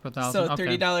 12 cents per thousand. So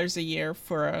 $30 a year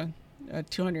for a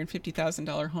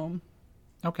 $250,000 home.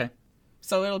 Okay.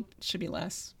 So it should be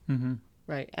less. Mm-hmm.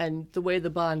 Right. And the way the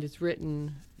bond is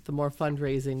written, the more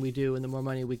fundraising we do and the more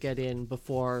money we get in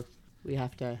before we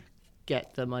have to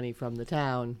get the money from the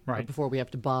town, right, before we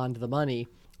have to bond the money,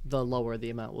 the lower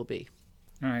the amount will be.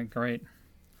 All right, great.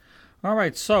 All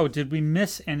right, so did we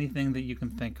miss anything that you can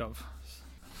think of?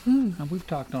 We've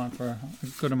talked on for a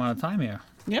good amount of time here.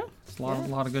 Yeah. It's a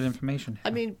lot of good information here.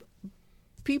 I mean,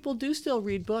 people do still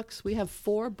read books. We have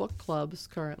 4 book clubs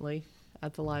currently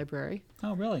at the library.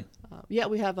 Oh, really? Yeah,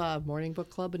 we have a morning book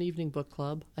club, an evening book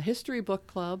club, a history book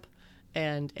club,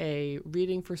 and a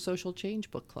reading for social change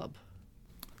book club.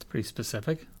 It's pretty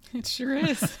specific. It sure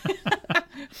is.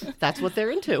 That's what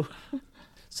they're into.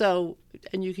 So,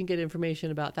 and you can get information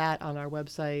about that on our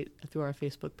website, through our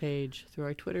Facebook page, through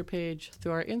our Twitter page,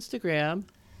 through our Instagram,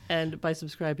 and by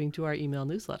subscribing to our email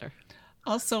newsletter.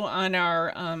 Also on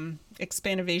our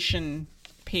Expanovation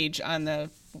page on the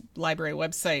library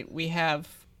website, we have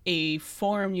a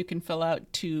form you can fill out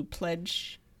to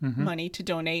pledge money to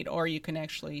donate, or you can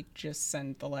actually just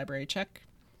send the library a check.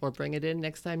 Or bring it in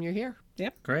next time you're here.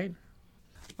 Yep. Great.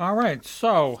 All right,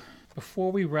 so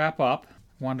before we wrap up,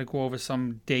 I wanted to go over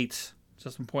some dates,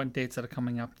 just important dates that are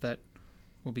coming up that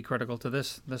will be critical to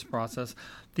this process.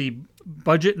 The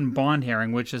budget and bond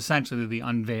hearing, which is essentially the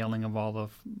unveiling of all the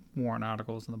warrant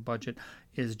articles in the budget,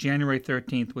 is January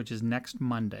 13th, which is next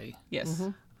Monday. Yes. Mm-hmm.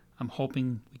 I'm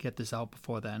hoping we get this out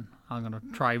before then. I'm going to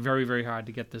try very, very hard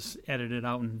to get this edited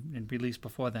out and released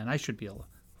before then. I should be able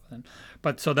to.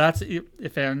 But so that's,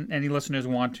 if any listeners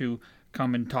want to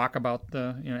come and talk about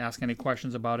ask any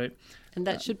questions about it. And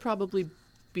that should probably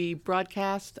be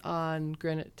broadcast on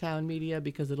Granite Town Media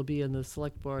because it'll be in the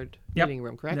select board meeting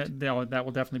room, correct? That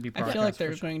will definitely be broadcast. I feel like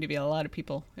there's going to be a lot of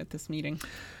people at this meeting.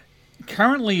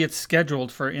 Currently, it's scheduled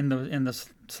for in the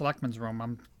selectmen's room.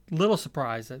 I'm a little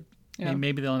surprised that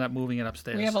maybe they'll end up moving it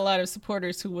upstairs. We have a lot of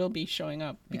supporters who will be showing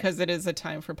up because it is a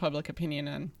time for public opinion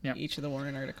on each of the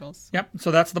warrant articles. Yep.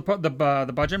 So that's the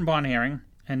budget and bond hearing,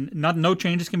 and no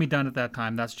changes can be done at that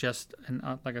time. That's just,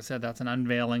 like I said, that's an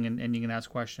unveiling, and you can ask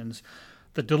questions.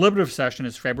 The deliberative session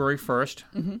is February 1st.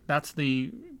 Mm-hmm. That's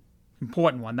the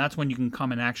important one. That's when you can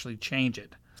come and actually change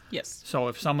it. Yes. So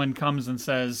if someone comes and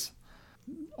says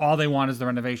all they want is the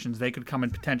renovations, they could come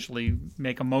and potentially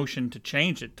make a motion to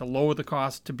change it, to lower the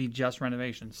cost to be just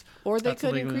renovations. Or they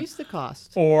could increase the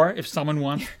cost. Or if someone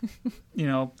wants,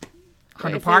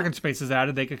 100 parking spaces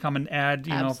added, they could come and add,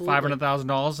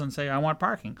 $500,000 and say, I want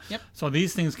parking. Yep. So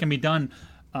these things can be done.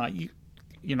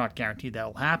 You're not guaranteed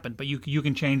that'll happen, but you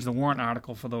can change the warrant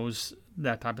article for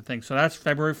that type of thing. So that's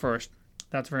February 1st.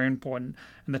 That's very important.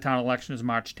 And the town election is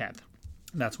March 10th.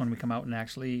 That's when we come out and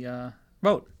actually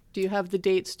vote. Do you have the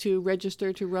dates to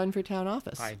register to run for town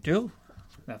office? I do.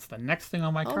 That's the next thing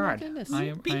on my card. My goodness. I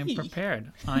am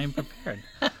prepared. I am prepared.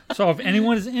 So if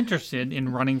anyone is interested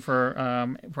in running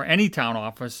for any town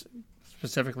office,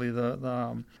 specifically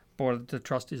the Board of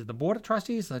Trustees. Is it the Board of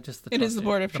Trustees or just the It is the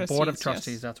Board of The Board of Trustees,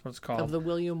 Trustees, yes. that's what it's called. Of the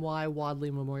William Y.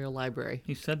 Wadley Memorial Library.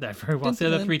 You said that very well. Say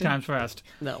that 3 times fast.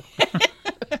 No.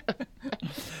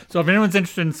 So if anyone's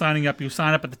interested in signing up, you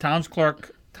sign up at the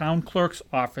town clerk's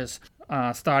office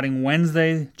starting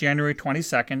Wednesday, January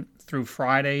 22nd through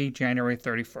Friday, January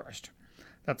 31st.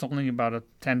 That's only about a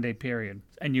 10-day period.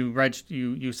 And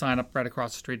you sign up right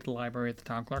across the street at the library at the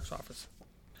town clerk's office.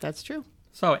 That's true.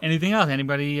 So anything else?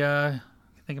 Anybody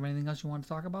think of anything else you want to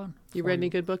talk about? You read any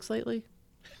good books lately?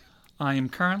 I am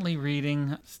currently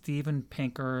reading Steven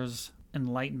Pinker's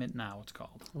Enlightenment Now, it's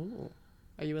called. Oh.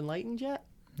 Are you enlightened yet?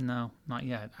 No, not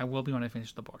yet. I will be when I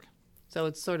finish the book. So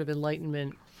it's sort of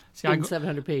enlightenment See, in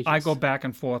 700 pages. I go back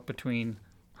and forth between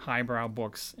highbrow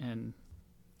books and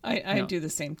I do the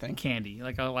same thing. candy,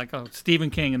 like a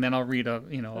Stephen King, and then I'll read a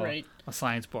Right. a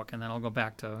science book, and then I'll go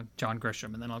back to John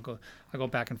Grisham, and then I'll go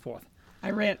back and forth.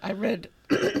 I read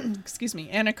excuse me,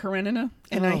 Anna Karenina,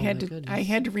 and Oh, I had my to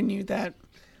goodness. renew that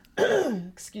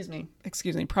excuse me,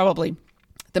 probably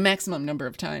the maximum number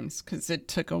of times because it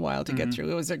took a while to get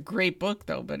through. It was a great book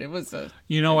though, but it was a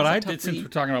You know what was a I tough did since read. we're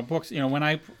talking about books? When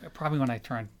I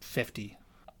turned 50,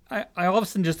 I all of a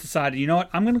sudden just decided, you know what?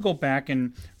 I'm going to go back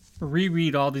and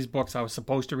reread all these books I was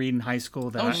supposed to read in high school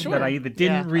that, Oh, sure. that I either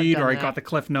didn't Yeah, I've read done or I that. got the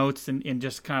Cliff Notes and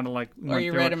just kind of like or went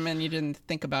you through read it. them and you didn't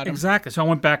think about them. Exactly. So I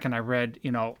went back and I read,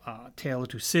 Tale of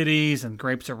Two Cities and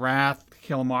Grapes of Wrath,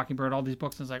 Kill a Mockingbird, all these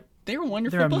books. And I was like, They were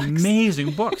wonderful they're books.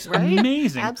 amazing books. Right?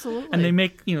 Amazing. Absolutely. And they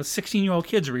make 16-year-old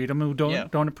kids read them who Yeah.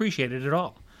 don't appreciate it at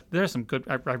all. There's some good.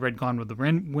 I read Gone with the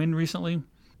Wind recently.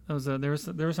 There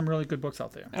were some really good books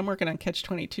out there. I'm working on Catch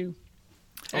 22.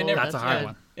 Oh, That's a hard good.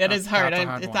 one. It is hard. That's a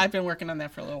hard one. I've been working on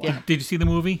that for a little while. Yeah. Did you see the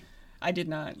movie? I did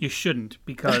not. You shouldn't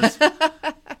because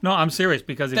no, I'm serious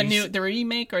because if The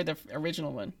remake or the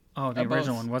original one? the both.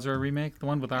 original one, was there a remake? The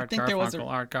one with Art think there was Garfunkel.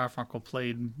 Art Garfunkel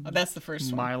played Oh, that's the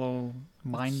first one. Milo.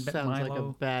 Sounds like a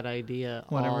Milo. bad idea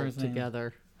Whatever his name.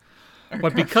 altogether.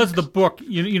 But because the book,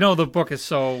 the book is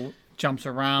so jumps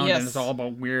around Yes. and it's all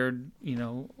about weird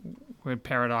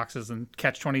paradoxes and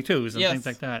catch-22s and Yes. things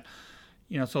like that.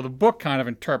 So the book kind of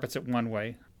interprets it one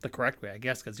way, the correct way, I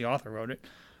guess, because the author wrote it.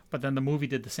 But then the movie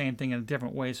did the same thing in a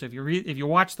different way. So if you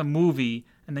watch the movie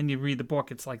and then you read the book,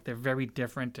 it's like they're very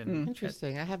different. And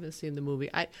Interesting. I haven't seen the movie.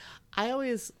 I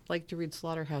always like to read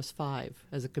Slaughterhouse-5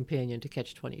 as a companion to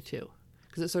Catch-22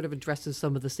 because it sort of addresses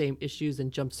some of the same issues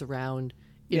and jumps around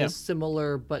in Yeah. a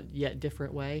similar but yet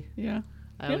different way. Yeah.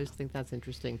 I always think that's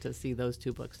interesting to see those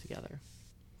two books together.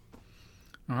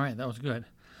 All right, that was good.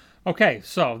 Okay,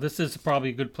 so this is probably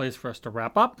a good place for us to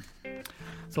wrap up.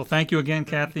 So thank you again,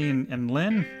 Kathy and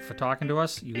Lynn, for talking to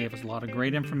us. You gave us a lot of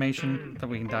great information that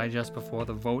we can digest before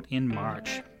the vote in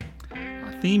March.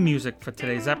 Our theme music for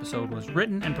today's episode was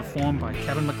written and performed by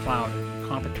Kevin MacLeod at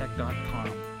Compotech.com.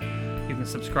 You can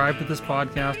subscribe to this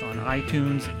podcast on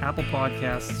iTunes, Apple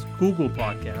Podcasts, Google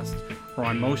Podcasts, or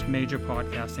on most major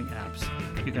podcasting apps.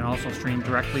 You can also stream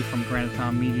directly from Granite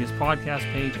Town Media's podcast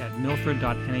page at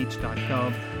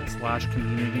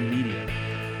milford.nh.gov/communitymedia.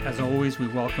 As always, we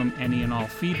welcome any and all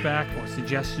feedback or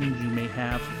suggestions you may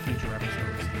have for future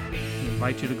episodes. We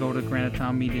invite you to go to Granite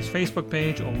Town Media's Facebook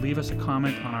page or leave us a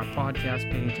comment on our podcast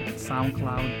page at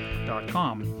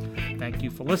soundcloud.com. Thank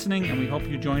you for listening, and we hope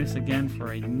you join us again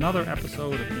for another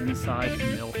episode of Inside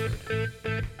Milford.